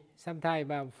tree. Sometimes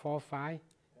about 4 or 5.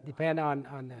 Depend on the.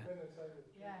 Yeah,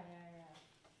 yeah,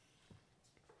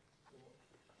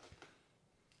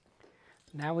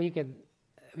 yeah. Now we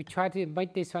try to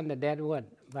make this one the dead wood,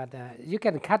 but you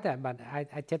can cut it. But I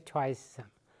just try some.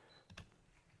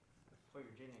 Oh,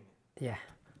 you're ginning it. Yeah.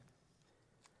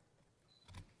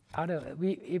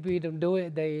 If we don't do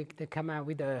it, they come out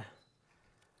with a.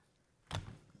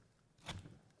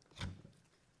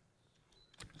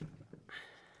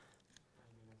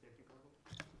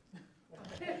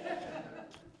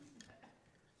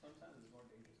 Sometimes it's more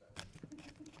dangerous that way.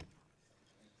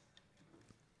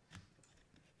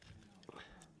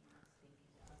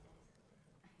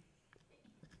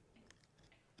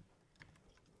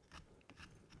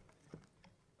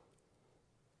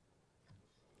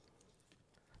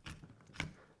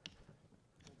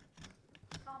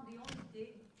 Tom, do you only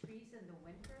dig trees in the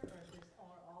winter or is this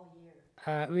all year?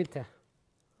 Winter.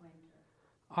 Winter.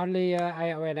 Only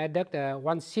when I dug the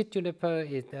one seed juniper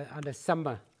is on the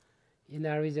summer in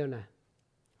Arizona.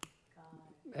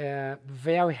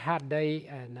 Very hot day,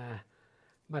 and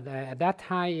but at that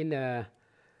time in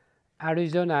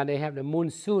Arizona they have the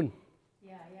monsoon.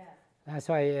 Yeah, yeah. That's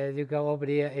why you go over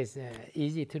there. It's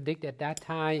easy to dig at that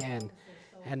time,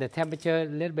 and the temperature a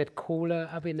little bit cooler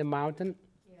up in the mountain.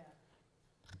 Yeah.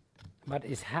 But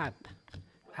it's hot.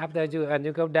 After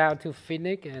you go down to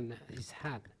Phoenix, and it's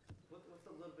hot. What's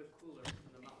a little bit cooler in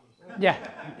the mountains?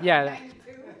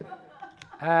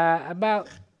 Yeah. About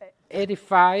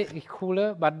 85 is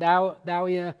cooler, but down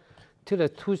here to the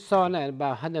Tucson at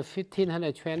about 115,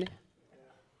 120.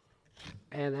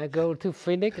 And I go to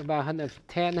Phoenix about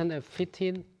 110,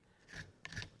 115. So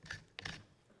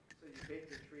you bake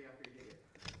the tree after you dig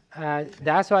it?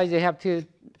 That's why they have to,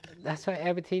 that's why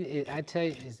everything, I tell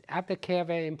you, is aftercare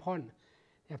very important.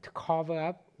 You have to cover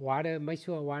up, water, make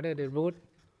sure water the root,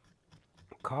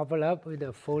 cover up with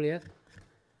the foliage,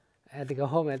 and to go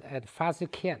home as fast as you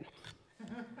can.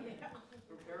 From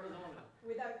Arizona.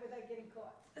 Without getting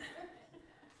caught.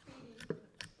 Speedy.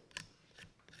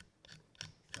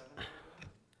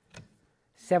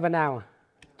 7 hours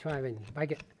driving.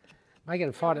 Back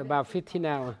and forth about 15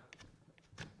 hours.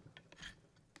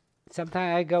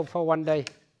 Sometimes I go for 1 day.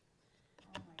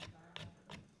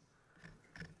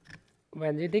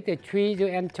 When you dig the tree, you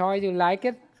enjoy, you like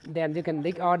it, then you can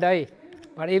dig all day.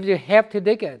 But if you have to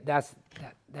dig it, that's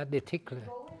ridiculous.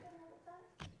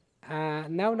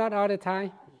 No, not all the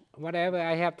time. Whatever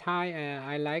I have time,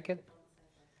 I like it.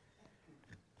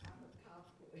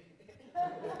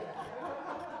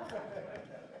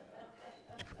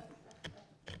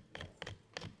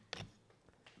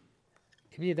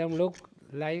 If you don't look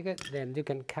like it, then you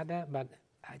can cut it, but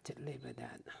I just leave it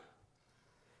that.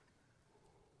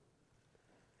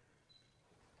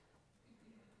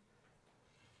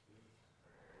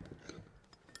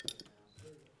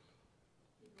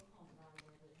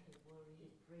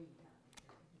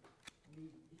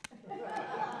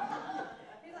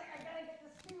 He's like, I gotta get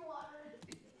this tree watered.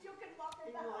 You can water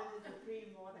it down. The tree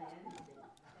more than anything.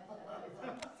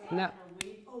 No.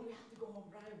 Oh, we have to go home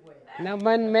right away.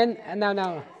 No,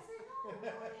 no.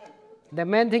 The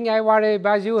main thing I worry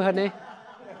about you, honey. She's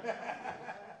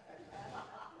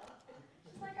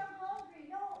like, I'm hungry.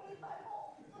 No, eat my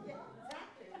home. Yeah,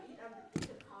 exactly.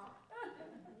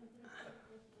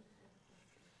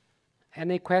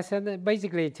 Any question?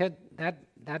 Basically, just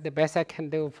that's the best I can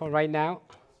do for right now.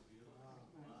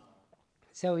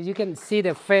 So you can see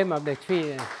the frame of the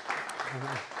tree.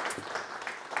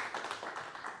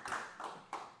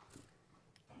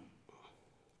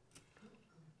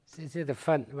 This is the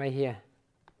front right here.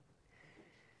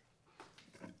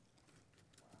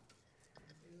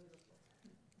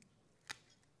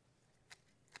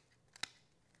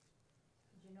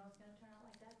 Did you know it's gonna turn out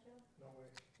like that, Joe? No way.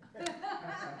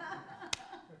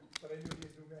 But I knew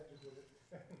he'd do magic with it.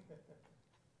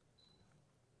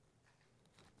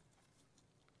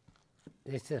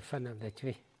 This is the front of the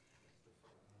tree.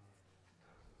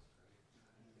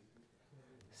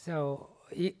 So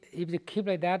if you keep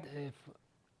like that, if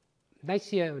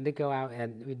next year when they go out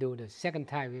and we do the second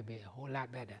time, will be a whole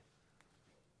lot better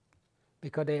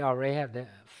because they already have the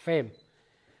frame.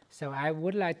 So I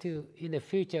would like to, in the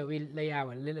future, we lay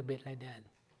out a little bit like that.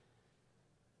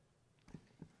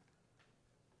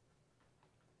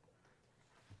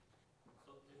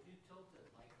 So if you tilt it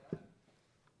like that,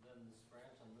 then this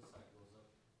branch on this side goes up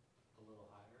a little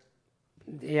higher?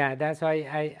 Yeah, that's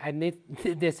why I need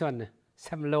this one,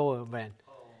 some lower branch.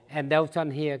 And those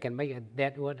one here can make a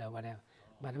dead wood or whatever.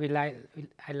 But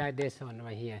I like this one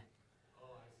right here.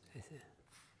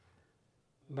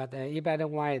 But if I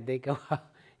don't want it, they go out.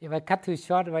 If I cut too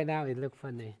short right now, it looks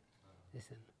funny.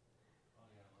 Listen.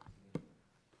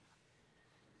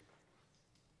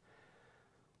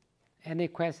 Any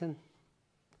question?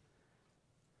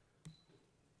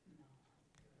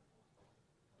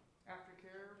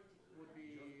 Aftercare would be.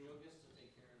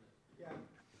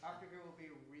 Aftercare will be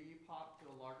repot to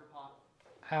a larger pot.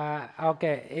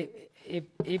 Okay.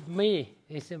 If me,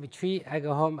 it's a tree, I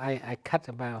go home, I cut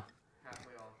about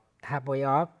halfway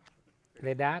off,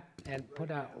 like that, and put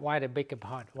a wider, bigger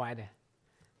pot, wider.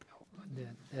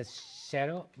 The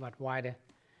shadow, but wider,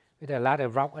 with a lot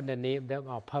of rock underneath them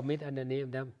or permit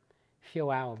underneath them.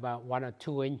 Fill out about 1 or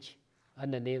 2 inch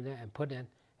underneath them and put in,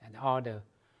 and all the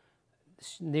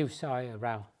new soil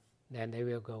around. Then they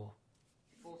will go.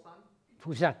 Full sun?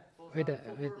 Full sun. With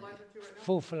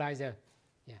full fertilizer.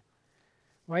 Yeah.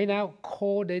 Right now,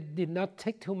 cold, they did not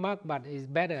take too much, but it's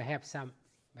better have some.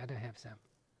 Better have some.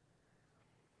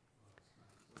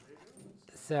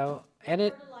 So, and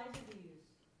it,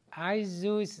 I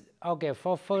use, okay,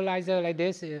 for fertilizer like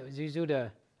this, you do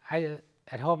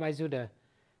at home I do the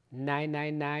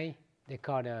 999, they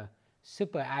call the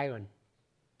super iron.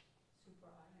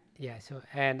 Yeah, so,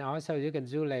 and also you can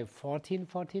do like 14,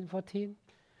 14, 14,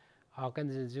 or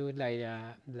can do like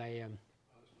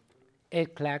 8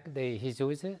 o'clock, he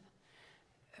uses it.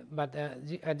 But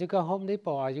you go Home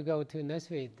Depot or you go to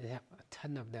nursery, they have a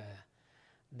ton of the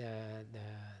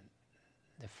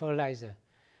fertilizer.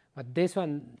 But this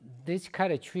one, this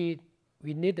kind of tree,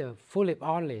 we need a full leaf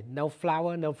only, no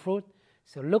flower, no fruit.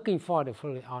 So looking for the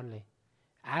full leaf only.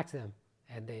 Ask them,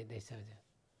 and they search it.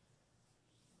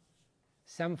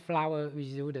 Some flower we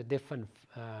use a different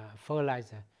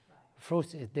fertilizer. Right.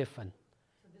 Fruits is different.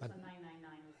 So this one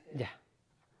 999 is good. Yeah.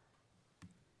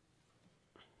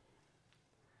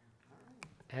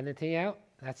 Anything else?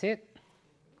 That's it.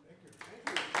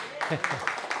 Thank you.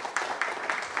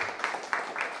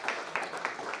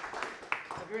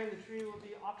 During the tree will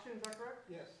be auction, is that correct?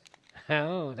 Yes.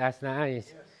 Oh, that's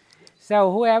nice. Yes.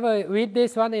 So whoever read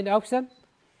this one in auction,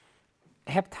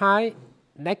 have time,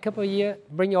 next couple of years,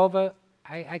 bring over,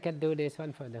 I can do this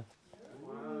one for them.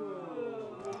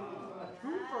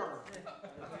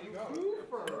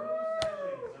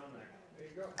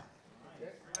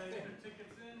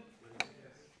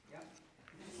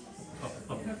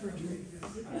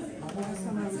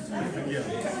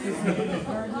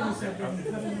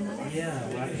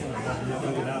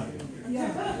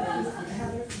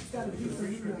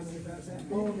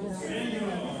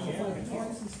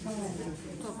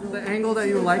 The angle that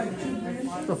you like,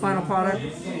 the final product,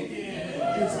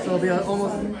 so it'll be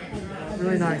almost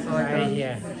really nice. I like that.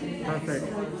 Yeah. Perfect.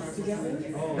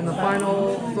 And the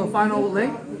final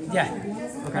link? Yeah.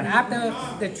 Okay. And after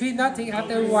the tree nothing,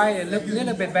 after white, it looks a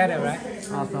little bit better, right?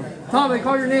 Awesome. Tom, they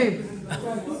call your name.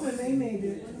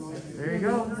 There you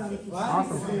go.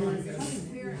 Awesome.